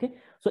 Okay,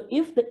 so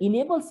if the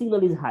enable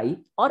signal is high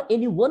or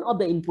any one of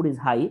the input is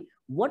high,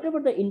 whatever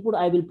the input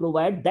I will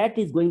provide, that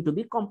is going to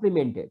be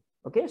complemented.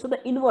 Okay, so the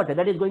inverter,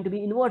 that is going to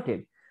be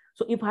inverted.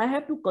 So if I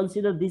have to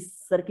consider this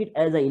circuit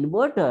as an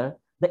inverter,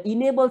 the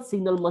enable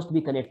signal must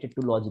be connected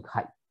to logic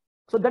high.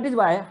 So that is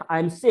why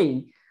I'm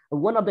saying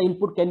one of the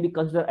input can be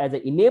considered as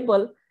an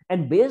enable,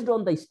 and based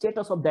on the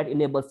status of that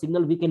enable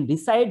signal, we can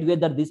decide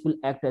whether this will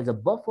act as a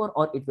buffer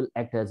or it will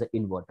act as an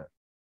inverter.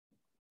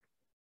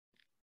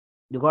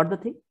 You got the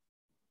thing?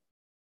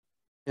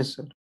 Yes,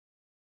 sir.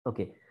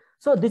 Okay,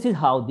 so this is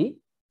how the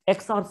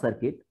XOR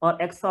circuit or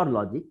XOR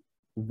logic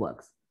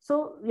works.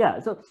 So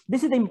so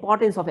this is the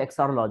importance of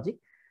XOR logic.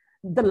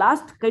 The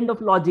last kind of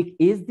logic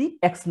is the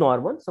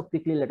XNOR one. So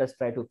quickly, let us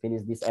try to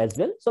finish this as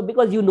well. So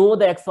because you know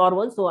the XOR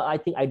one, so I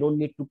think I don't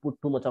need to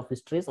put too much of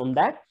stress on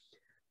that.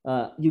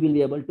 You will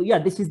be able to,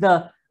 this is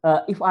the,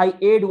 if I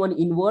add one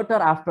inverter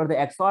after the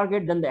XOR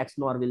gate, then the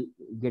XNOR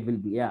will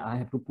be, I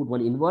have to put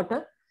one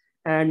inverter.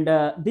 And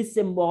this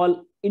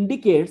symbol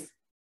indicates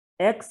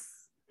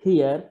X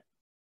here,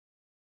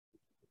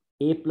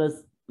 A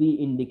plus B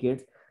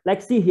indicates,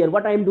 like see here,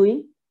 what I am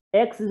doing,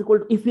 X is equal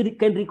to, if you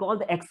can recall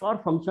the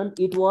XOR function,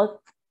 it was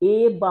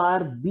A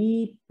bar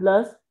B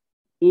plus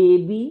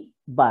AB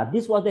bar.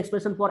 This was the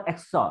expression for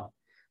XOR,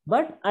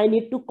 but I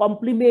need to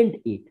complement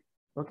it.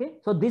 Okay,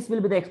 so this will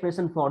be the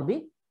expression for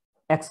the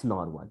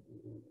XNOR one.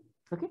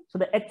 Okay, so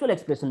the actual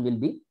expression will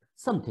be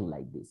something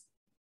like this.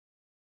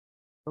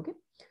 Okay,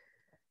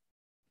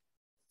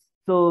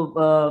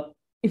 so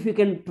if you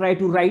can try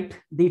to write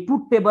the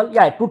truth table,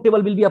 yeah, truth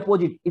table will be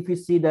opposite. If you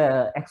see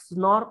the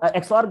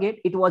XOR gate,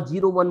 it was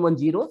 0 1 1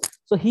 0.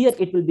 So here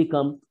it will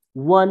become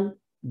 1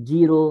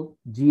 0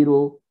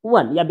 0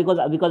 1. Yeah,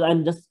 because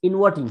I'm just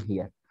inverting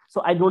here,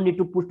 so I don't need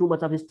to put too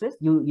much of stress.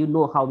 You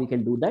know how we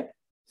can do that.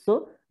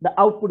 So the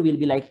output will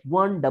be like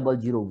 1 0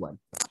 0 1.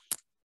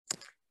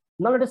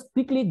 Now let us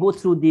quickly go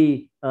through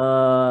the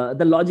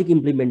logic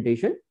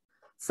implementation.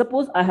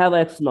 Suppose I have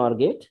a XOR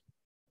gate.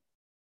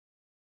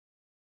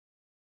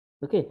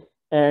 Okay,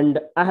 and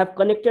I have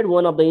connected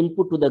one of the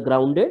input to the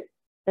grounded,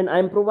 and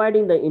I'm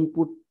providing the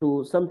input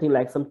to something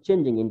like some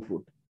changing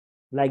input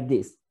like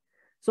this.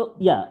 So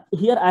yeah,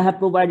 here I have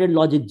provided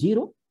logic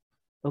 0.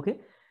 Okay,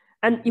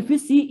 and if you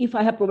see, if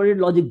I have provided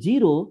logic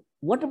 0,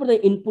 whatever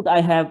the input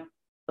I have,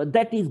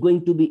 that is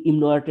going to be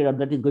inverted, or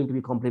that is going to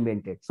be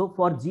complemented. So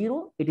for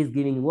 0 it is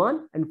giving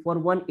 1, and for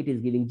 1 it is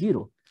giving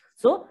 0.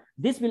 So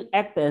this will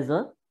act as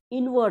a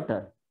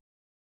inverter.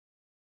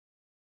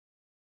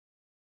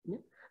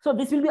 So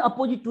this will be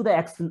opposite to the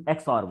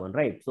XOR one,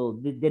 right?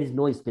 So there is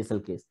no special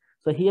case.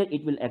 So here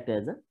it will act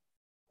as an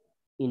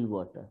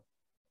inverter.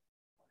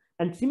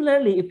 And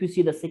similarly, if you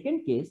see the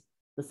second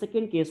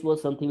case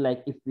was something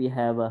like, if we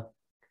have a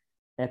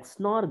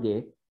XOR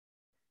gate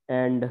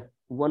and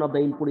one of the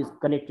input is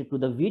connected to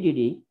the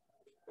VDD,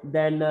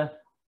 then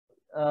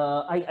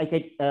I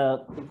can,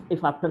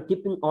 if after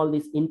keeping all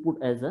this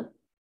input as a,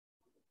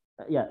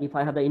 if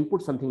I have the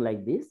input something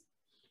like this,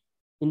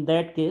 in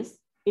that case,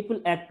 it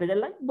will act as a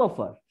like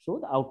buffer. So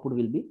the output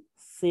will be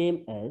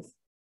same as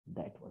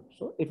that one.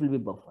 So it will be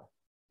buffer.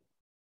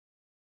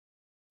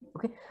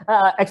 Okay.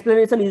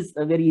 Explanation is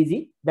very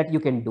easy, that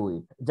you can do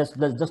it.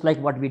 Just like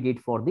what we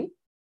did for the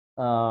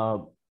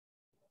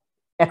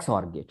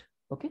XOR gate.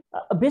 Okay.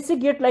 A basic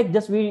gate, like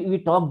just we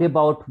talked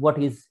about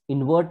what is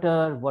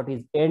inverter, what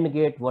is AND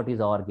gate, what is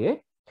OR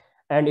gate.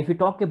 And if we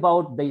talk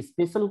about the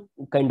special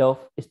kind of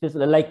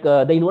special, like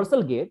the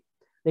universal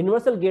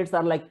gates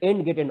are like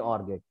AND gate and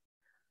OR gate.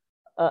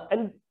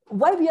 And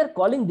why we are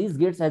calling these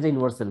gates as a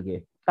universal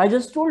gate? I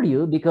just told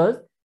you, because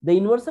the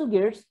universal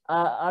gates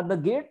are the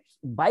gates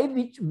by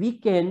which we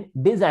can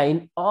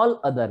design all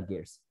other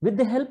gates. With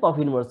the help of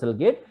universal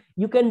gate,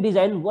 you can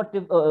design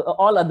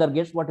all other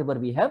gates, whatever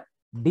we have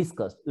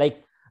discussed.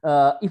 Like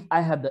if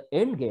I have the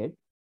AND gate,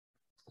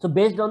 so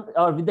based on,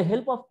 or with the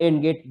help of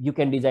AND gate, you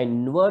can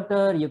design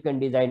inverter, you can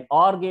design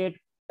OR gate,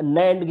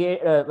 NAND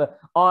gate,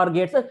 OR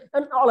gates,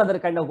 and all other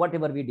kind of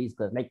whatever we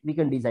discussed. Like we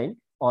can design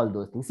all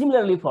those things.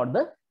 Similarly for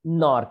the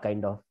NOR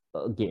kind of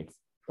gates.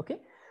 Okay,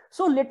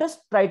 so let us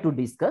try to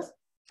discuss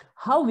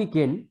how we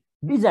can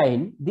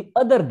design the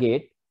other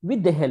gate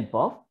with the help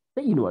of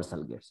the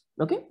universal gates.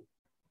 Okay,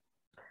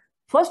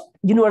 first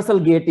universal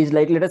gate is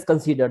like, let us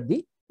consider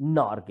the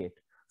NOR gate.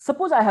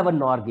 Suppose I have a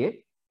NOR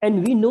gate,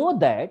 and we know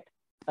that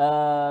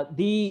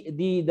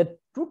the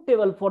truth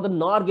table for the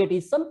NOR gate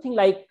is something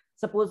like,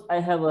 suppose I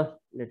have a,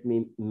 let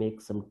me make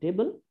some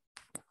table.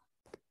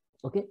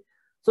 Okay,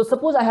 so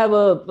suppose I have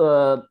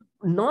a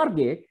NOR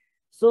gate.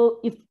 So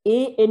if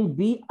A and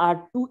B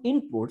are two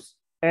inputs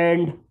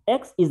and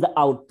X is the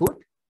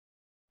output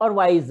or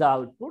Y is the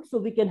output, so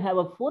we can have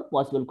a 4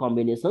 possible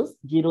combinations: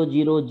 0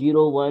 0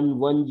 0 1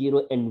 1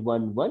 0 and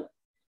 1 1.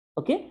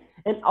 Okay,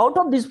 and out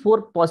of these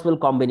 4 possible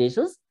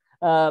combinations,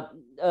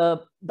 the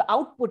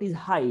output is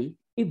high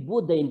if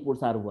both the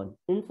inputs are 1,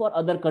 and for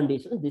other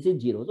conditions this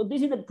is 0. So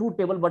this is the truth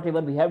table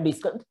whatever we have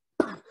discussed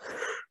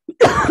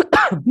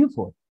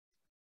before.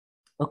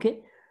 Okay,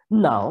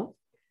 now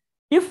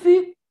if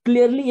you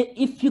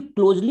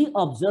closely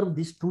observe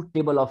this truth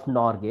table of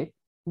NOR gate,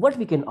 what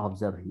we can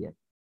observe here?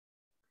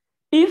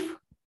 If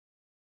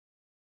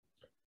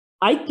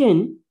I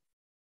can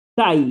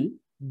tie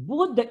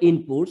both the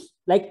inputs,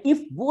 like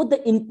if both the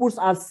inputs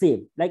are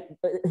same, like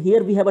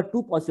here we have a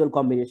 2 possible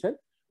combination.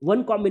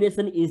 One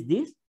combination is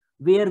this,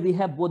 where we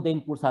have both the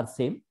inputs are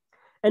same,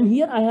 and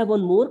here I have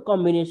one more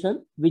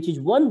combination which is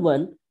 1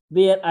 1,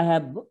 where I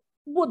have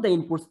both the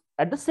inputs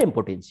at the same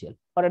potential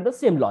or at the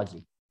same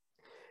logic.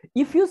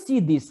 If you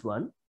see this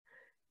one,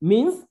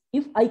 means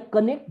if I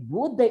connect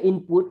both the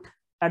input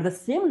at the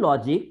same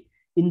logic,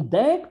 in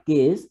that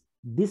case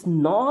this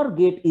NOR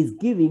gate is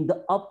giving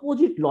the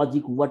opposite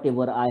logic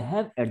whatever I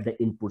have at the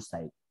input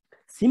side.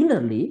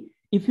 Similarly,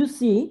 if you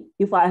see,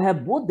 if I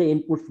have both the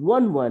inputs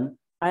 1 1,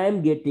 I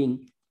am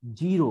getting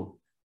 0.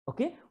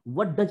 Okay,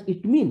 what does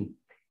it mean?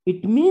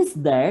 It means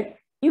that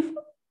if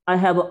I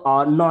have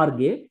a NOR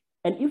gate,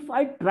 and if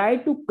I try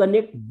to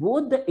connect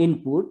both the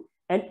input,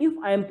 and if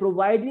I am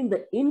providing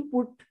the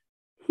input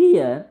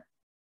here,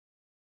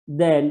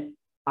 then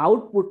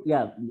output,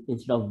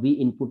 instead of B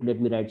input, let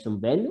me write some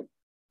value.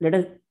 Let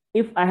us,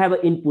 if I have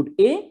an input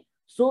A,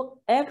 so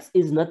X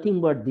is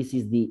nothing but this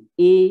is the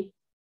A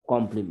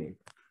complement.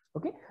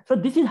 Okay, so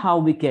this is how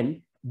we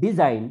can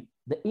design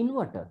the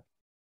inverter.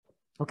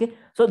 Okay,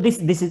 so this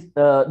is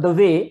the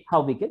way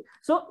how we can.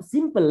 So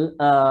simple,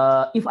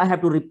 if I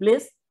have to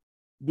replace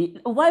the,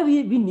 why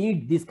we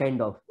need this kind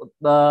of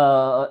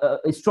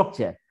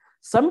structure.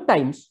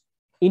 Sometimes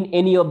in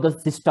any of the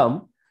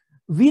system,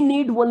 we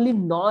need only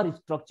NOR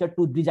structure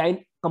to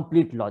design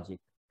complete logic.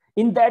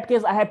 In that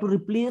case, I have to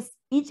replace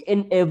each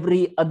and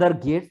every other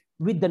gate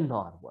with the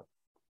NOR one.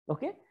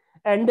 Okay,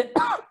 and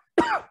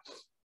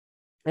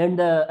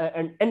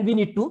and we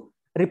need to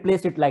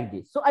replace it like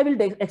this. So I will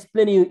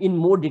explain you in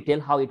more detail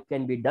how it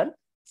can be done.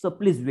 So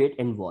please wait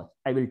and watch.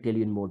 I will tell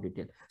you in more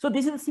detail. So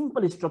this is a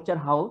simple structure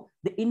how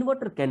the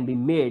inverter can be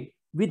made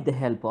with the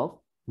help of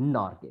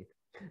NOR gate.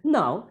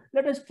 Now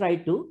let us try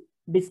to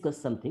discuss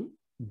something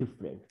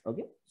different.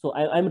 Okay, so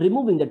I'm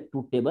removing the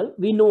truth table.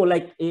 We know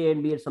like A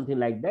and B or something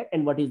like that,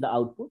 and what is the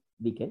output?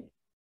 We can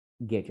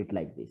get it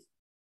like this.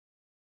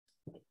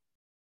 Okay.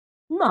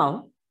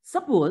 Now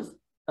suppose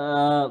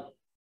I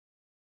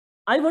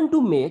want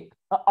to make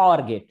a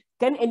OR gate.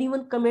 Can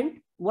anyone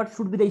comment what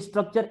should be the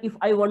structure if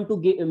I want to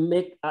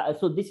make?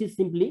 So this is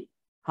simply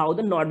how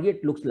the NOT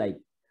gate looks like.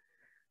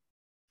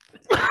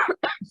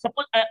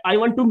 Suppose I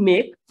want to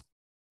make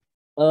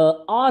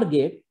OR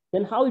gate,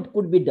 then how it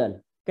could be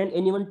done? Can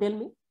anyone tell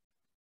me?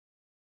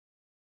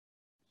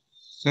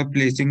 So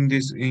placing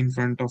this in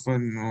front of a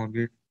NOR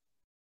gate.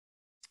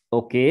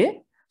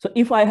 Okay. So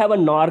if I have a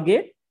NOR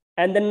gate,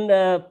 and then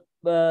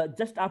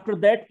just after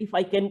that, if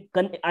I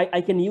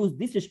can use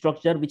this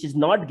structure, which is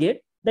NOT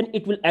gate, then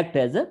it will act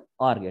as a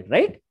OR gate,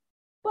 right?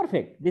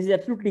 Perfect. This is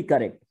absolutely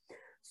correct.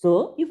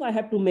 So if I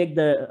have to make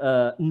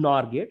the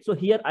NOR gate, so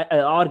here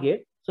OR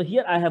gate, so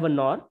here I have a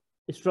NOR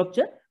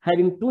structure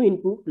having two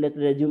input. Let's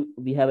assume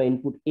we have an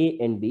input A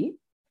and B.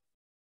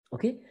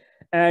 Okay,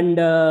 and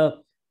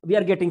we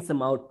are getting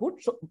some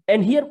output. So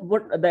and here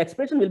what the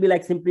expression will be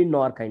like simply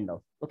NOR kind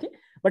of. Okay,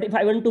 but if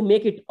I want to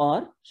make it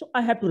OR, so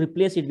I have to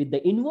replace it with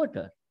the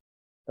inverter.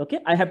 Okay,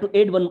 I have to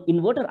add one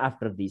inverter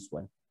after this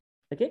one.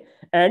 Okay,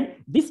 and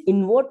this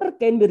inverter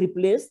can be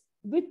replaced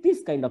with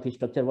this kind of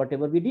structure,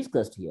 whatever we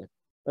discussed here.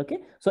 Okay,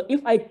 so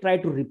if I try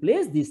to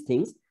replace these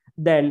things,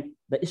 then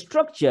the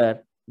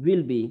structure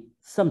will be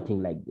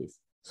something like this.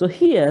 So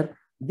here,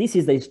 this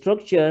is the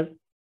structure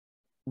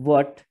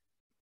what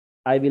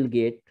I will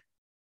get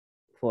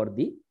for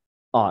the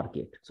OR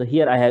gate. So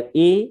here I have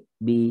A,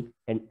 B,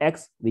 and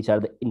X, which are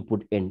the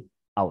input and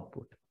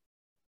output.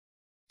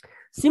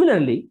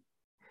 Similarly,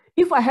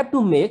 if I have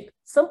to make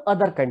some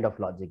other kind of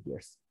logic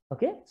gates,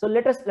 okay, so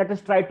let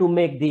us try to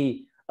make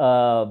the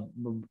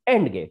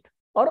AND gate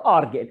or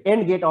OR gate,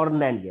 AND gate or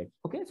NAND gate.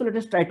 Okay, so let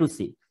us try to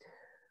see.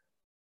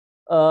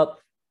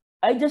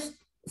 I just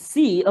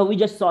see, we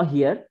just saw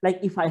here, like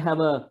if I have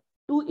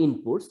two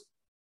inputs,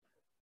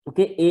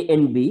 okay, A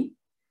and B,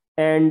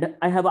 and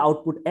I have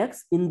output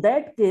X. In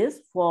that case,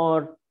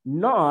 for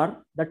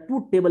NOR, the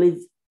truth table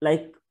is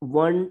like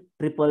 1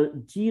 0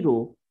 0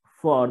 0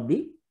 for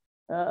the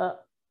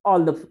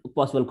all the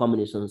possible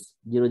combinations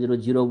 0 0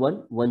 0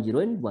 1 1 0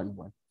 and 1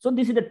 1. So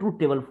this is the truth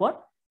table for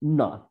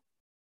NOR.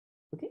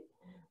 Okay.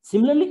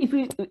 Similarly,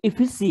 if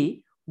we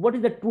see what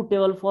is the truth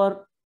table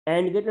for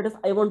AND gate, let us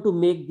I want to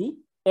make the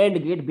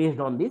AND gate based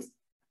on this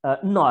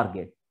NOR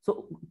gate.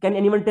 So can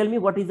anyone tell me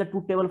what is the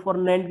truth table for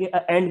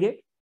AND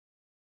gate?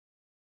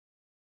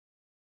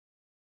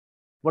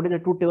 What is the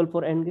truth table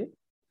for AND gate?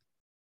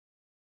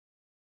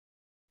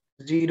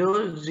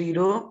 0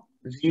 0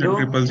 0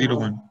 Triple 0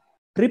 1.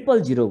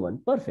 0 0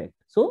 1. Perfect.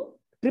 So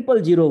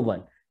 0 0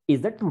 1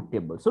 is the truth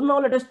table. So now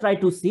let us try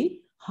to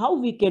see how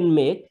we can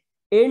make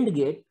AND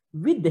gate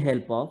with the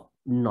help of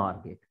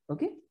NOR gate.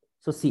 Okay.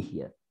 So see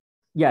here.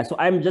 Yeah. So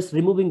I'm just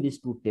removing this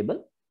truth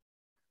table.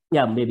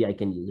 Yeah, maybe I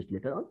can use it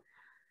later on.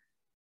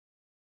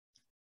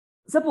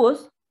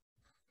 Suppose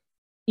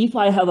if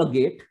I have a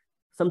gate,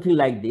 something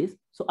like this.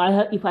 So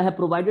if I have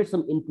provided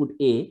some input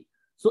A,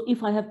 so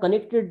if I have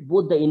connected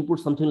both the inputs,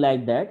 something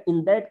like that,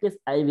 in that case,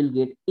 I will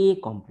get A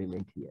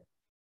complement here.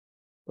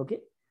 Okay.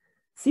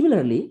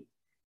 Similarly,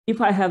 if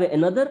I have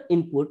another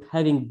input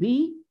having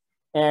B,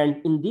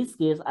 and in this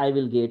case, I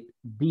will get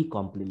B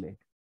complement.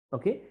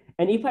 Okay.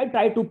 And if I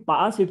try to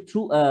pass it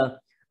through a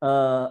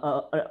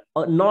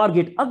NOR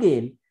gate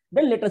again,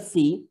 then let us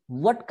see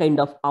what kind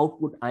of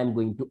output I am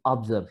going to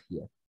observe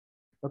here.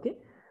 Okay.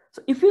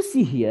 So if you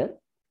see here,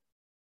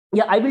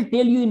 yeah, I will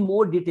tell you in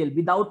more detail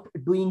without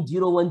doing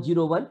 0 1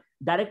 0 1.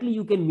 Directly,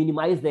 you can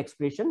minimize the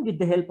expression with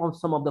the help of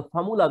some of the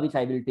formula, which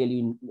I will tell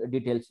you in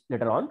details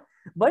later on.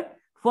 But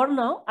for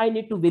now, I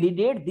need to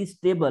validate this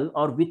table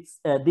or with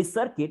this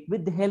circuit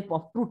with the help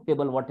of truth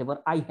table,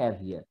 whatever I have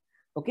here.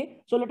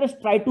 Okay, so let us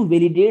try to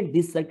validate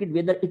this circuit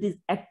whether it is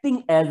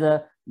acting as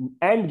a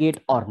AND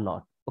gate or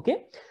not.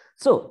 Okay,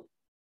 so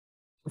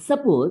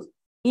suppose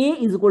A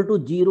is equal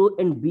to 0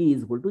 and B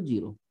is equal to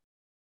 0.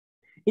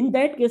 In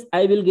that case,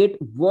 I will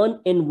get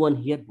 1 and 1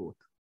 here both.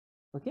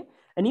 Okay,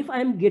 and if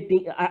I'm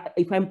getting,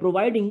 if I'm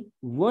providing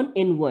 1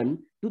 and 1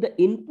 to the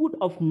input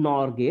of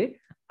NOR gate,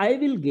 I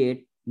will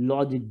get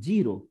logic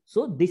 0.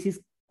 So this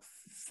is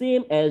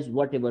same as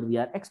whatever we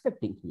are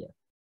expecting here.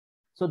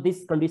 So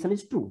this condition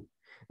is true.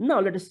 Now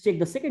let us check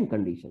the second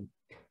condition.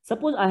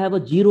 Suppose I have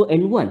a 0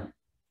 and 1.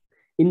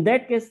 In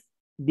that case,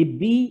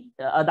 the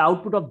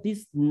output of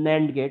this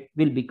NAND gate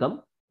will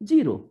become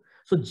 0.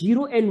 So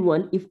 0 and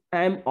 1, if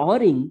I am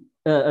ORing,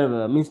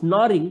 means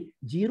NORing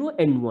 0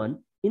 and 1,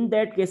 in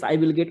that case, I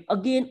will get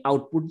again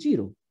output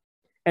 0.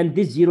 And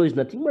this 0 is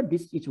nothing but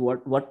this is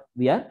what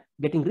we are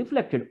getting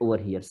reflected over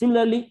here.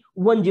 Similarly,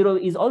 1 0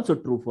 is also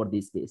true for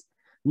this case.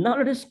 Now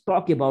let us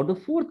talk about the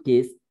fourth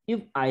case.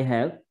 If I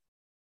have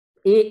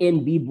A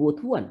and B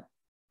both 1.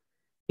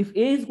 If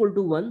A is equal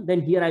to 1,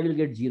 then here I will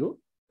get 0.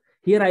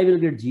 Here I will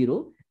get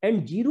 0.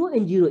 And 0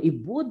 and 0, if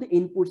both the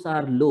inputs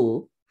are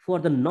low for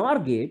the NOR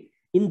gate,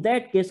 in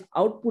that case,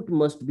 output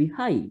must be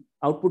high.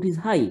 Output is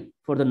high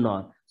for the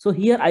NOR. So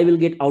here I will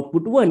get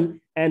output 1.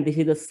 And this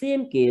is the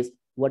same case,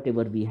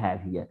 whatever we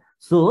have here.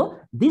 So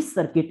this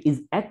circuit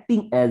is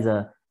acting as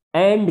a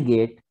AND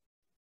gate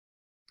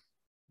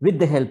with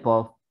the help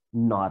of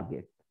NOR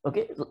gate.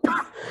 Okay. So,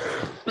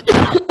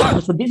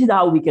 so this is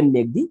how we can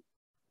make the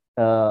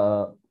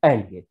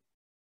AND gate.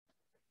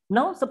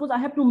 Now, suppose I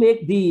have to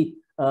make the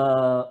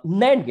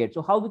NAND gate.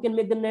 So how we can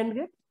make the NAND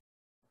gate?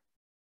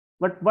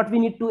 What we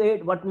need to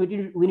add? What we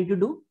need to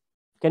do?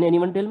 Can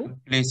anyone tell me?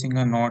 Placing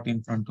a NOT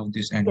in front of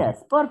this AND.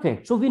 Yes,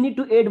 perfect. So we need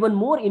to add one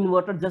more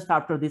inverter just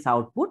after this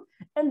output,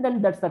 and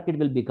then that circuit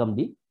will become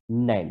the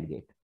NAND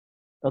gate.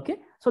 Okay.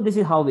 So this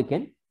is how we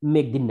can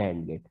make the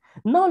NAND gate.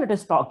 Now let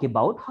us talk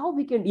about how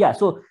we can. Yeah.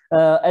 So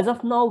as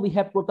of now we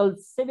have total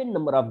 7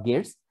 number of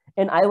gates,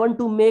 and I want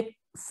to make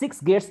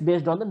 6 gates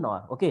based on the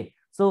NOR. Okay.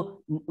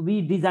 So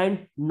we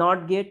designed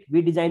NOT gate,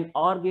 we designed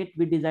OR gate,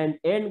 we designed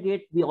AND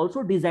gate, we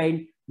also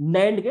designed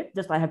NAND gate.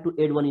 Just I have to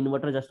add one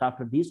inverter just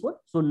after this one.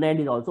 So NAND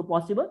is also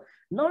possible.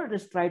 Now let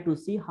us try to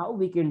see how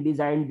we can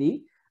design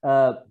the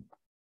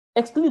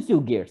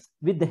exclusive gates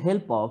with the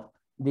help of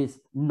this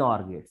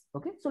NOR gates.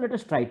 Okay, so let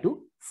us try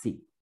to see.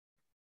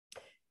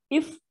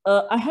 If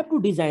I have to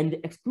design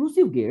the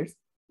exclusive gates,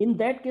 in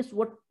that case,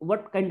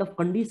 what kind of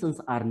conditions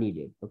are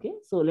needed? Okay,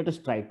 so let us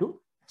try to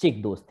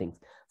check those things.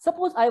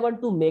 Suppose I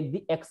want to make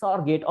the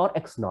XOR gate or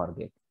XNOR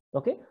gate.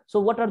 Okay, so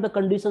what are the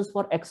conditions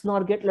for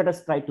XNOR gate? Let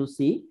us try to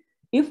see.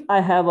 If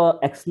I have a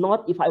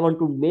XNOR, if I want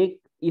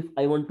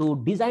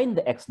to design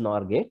the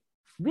XNOR gate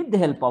with the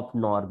help of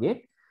NOR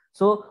gate,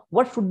 so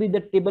what should be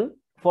the table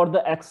for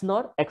the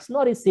XNOR?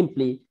 XNOR is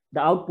simply the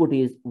output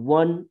is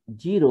 1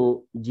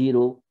 0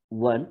 0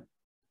 1,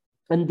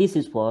 and this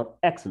is for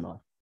XNOR.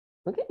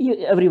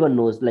 Okay, everyone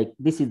knows like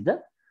this is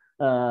the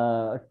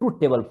truth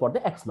table for the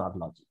XNOR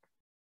logic.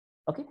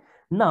 Okay,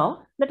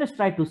 now let us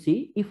try to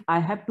see if I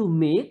have to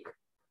make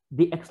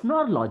the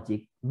XNOR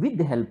logic with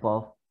the help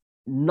of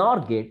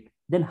NOR gate,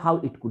 then how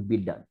it could be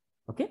done.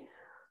 Okay,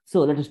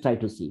 so let us try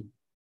to see.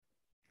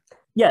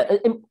 Yeah,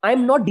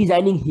 I'm not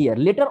designing here.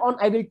 Later on,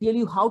 I will tell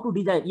you how to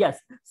design. Yes,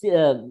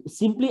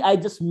 simply I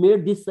just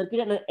made this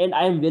circuit and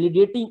I am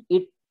validating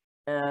it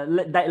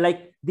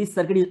like this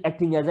circuit is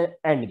acting as an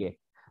AND gate.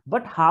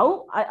 But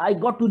how I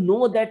got to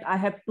know that I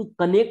have to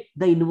connect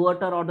the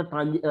inverter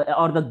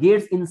or the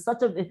gates in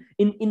such a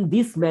in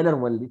this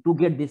manner only to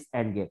get this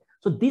AND gate.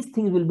 So these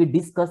things will be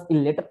discussed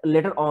in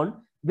later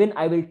on when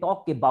I will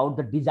talk about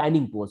the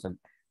designing portion.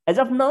 As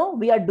of now,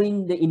 we are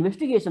doing the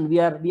investigation. We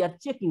are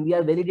checking. We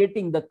are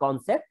validating the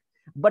concept.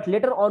 But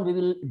later on, we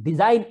will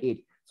design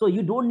it. So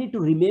you don't need to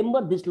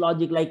remember this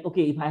logic like,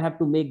 okay, if I have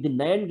to make the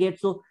NAND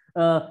gate, so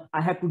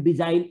I have to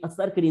design a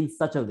circuit in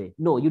such a way.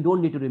 No, you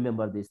don't need to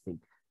remember this thing.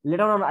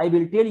 Later on, I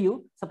will tell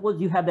you, suppose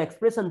you have the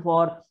expression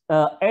for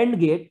AND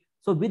gate.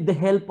 So with the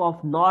help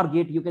of NOR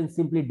gate, you can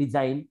simply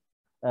design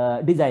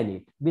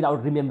it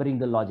without remembering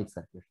the logic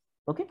circuit.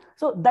 Okay,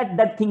 so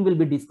that thing will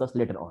be discussed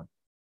later on.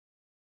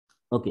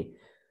 Okay,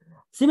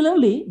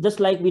 similarly, just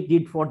like we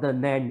did for the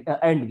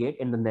AND gate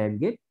and the NAND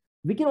gate,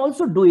 we can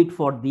also do it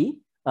for the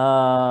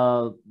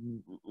XNOR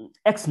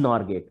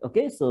gate.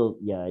 Okay, so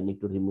yeah, I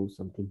need to remove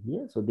something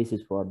here. So this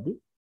is for the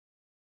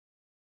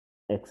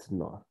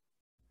XNOR.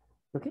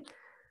 Okay,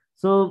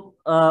 so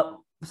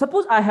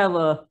suppose I have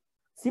a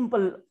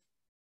simple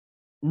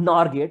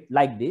NOR gate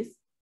like this,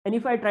 and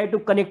if I try to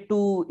connect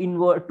to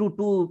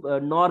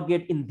NOR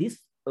gate in this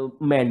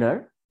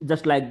manner,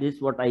 just like this,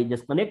 what I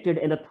just connected,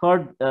 and the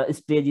third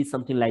stage is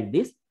something like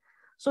this.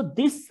 So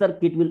this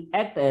circuit will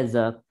act as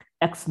a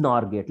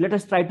XNOR gate. Let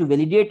us try to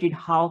validate it.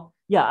 How?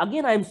 Yeah,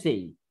 again, I'm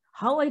saying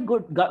how I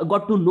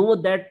got to know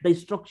that the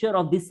structure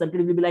of this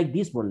circuit will be like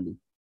this only.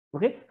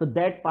 Okay, so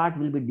that part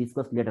will be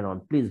discussed later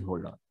on. Please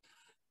hold on.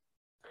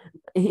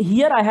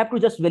 Here I have to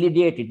just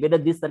validate it, whether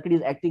this circuit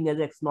is acting as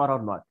XNOR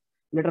or not.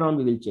 Later on,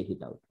 we will check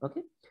it out.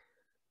 Okay.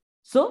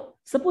 So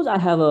suppose I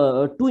have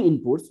two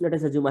inputs. Let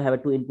us assume I have a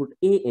two input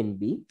A and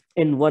B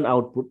and one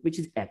output, which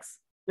is X.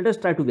 Let us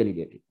try to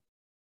validate it.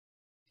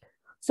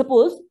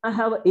 Suppose I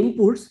have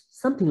inputs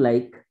something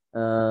like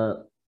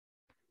 0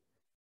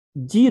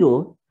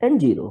 and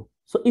 0.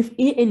 So if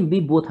A and B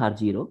both are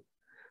 0,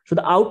 so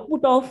the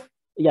output of,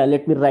 yeah,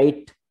 let me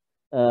write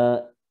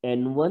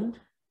N1,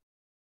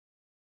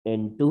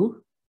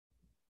 N2,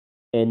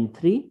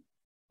 N3,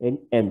 and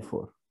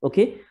N4.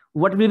 Okay.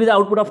 What will be the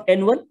output of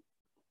N1?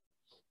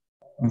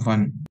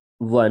 1.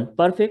 1.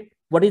 Perfect.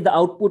 What is the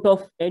output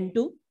of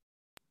N2?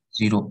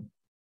 0.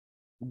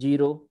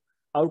 0.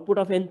 Output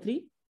of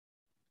N3?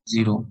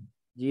 0.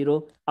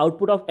 0.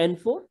 Output of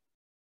N4?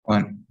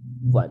 1.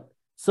 1.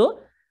 So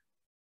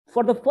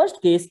for the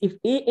first case, if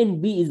A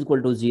and B is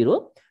equal to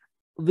 0,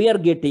 we are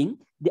getting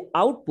the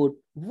output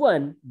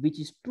 1, which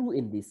is true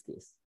in this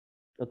case.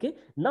 Okay,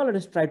 now let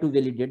us try to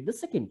validate the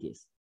second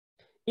case.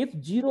 If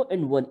 0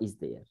 and 1 is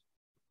there,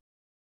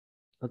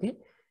 okay,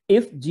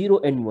 if 0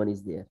 and 1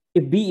 is there,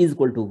 if b is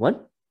equal to 1,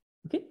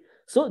 okay,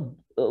 so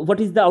what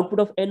is the output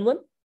of n1?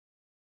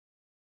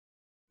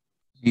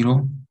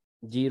 0,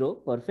 0,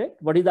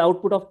 perfect. What is the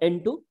output of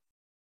n2?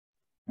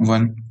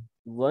 1,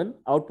 1.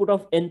 Output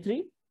of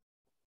n3?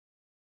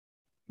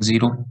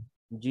 0,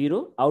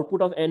 0.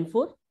 Output of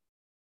n4?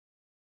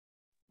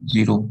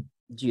 0.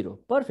 0.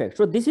 Perfect.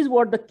 So this is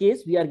what the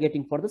case we are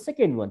getting for the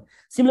second one.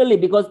 Similarly,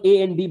 because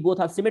a and b both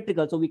are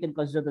symmetrical, so we can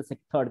consider the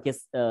third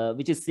case,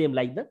 which is same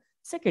like the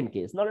second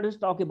case. Now let us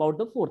talk about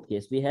the fourth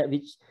case. We have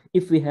which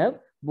if we have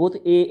both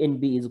a and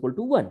b is equal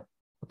to 1.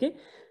 Okay.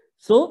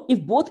 So if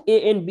both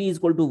a and b is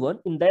equal to 1,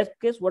 in that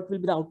case, what will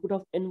be the output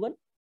of n1?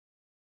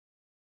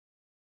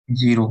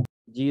 0,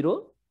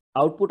 0.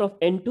 Output of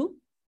n2?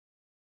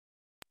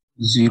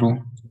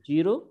 0,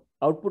 0.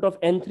 Output of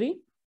n3?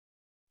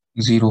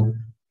 0,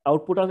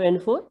 Output of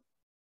n4?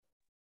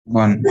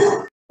 1.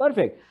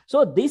 Perfect.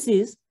 So this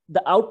is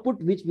the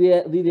output which we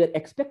were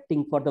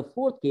expecting for the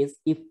fourth case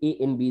if a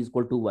and b is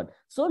equal to 1.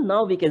 So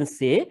now we can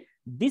say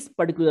this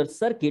particular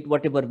circuit,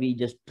 whatever we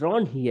just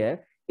drawn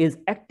here, is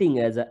acting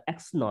as a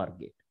XNOR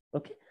gate.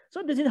 Okay.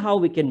 So this is how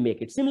we can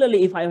make it.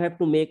 Similarly, if I have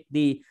to make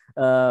the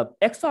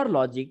XOR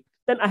logic,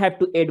 then I have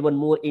to add one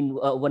more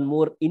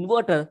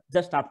inverter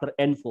just after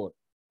n4.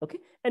 Okay.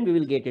 And we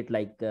will get it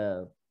like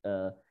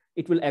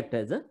it will act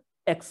as a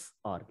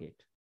XOR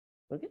gate.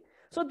 Okay.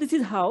 So this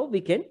is how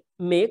we can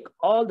make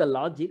all the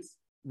logics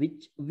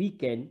which we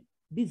can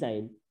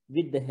design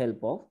with the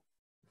help of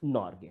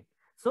NOR gate.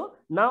 So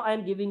now I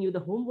am giving you the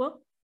homework.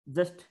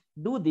 Just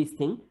do this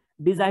thing,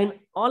 design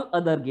all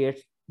other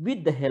gates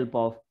with the help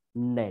of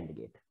NAND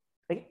gate.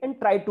 Okay? And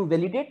try to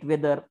validate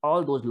whether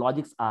all those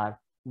logics are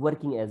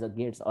working as a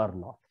gates or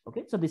not.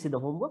 Okay. So this is the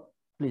homework.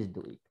 Please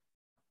do it.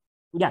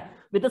 Yeah.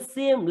 With the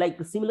same,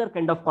 like similar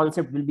kind of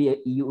concept will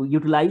be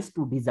utilized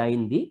to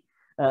design the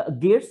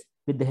gates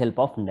with the help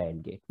of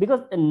NAND gate,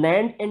 because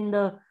NAND and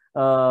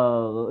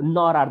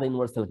NOR are the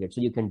universal gates,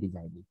 so you can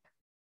design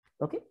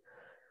it. Okay.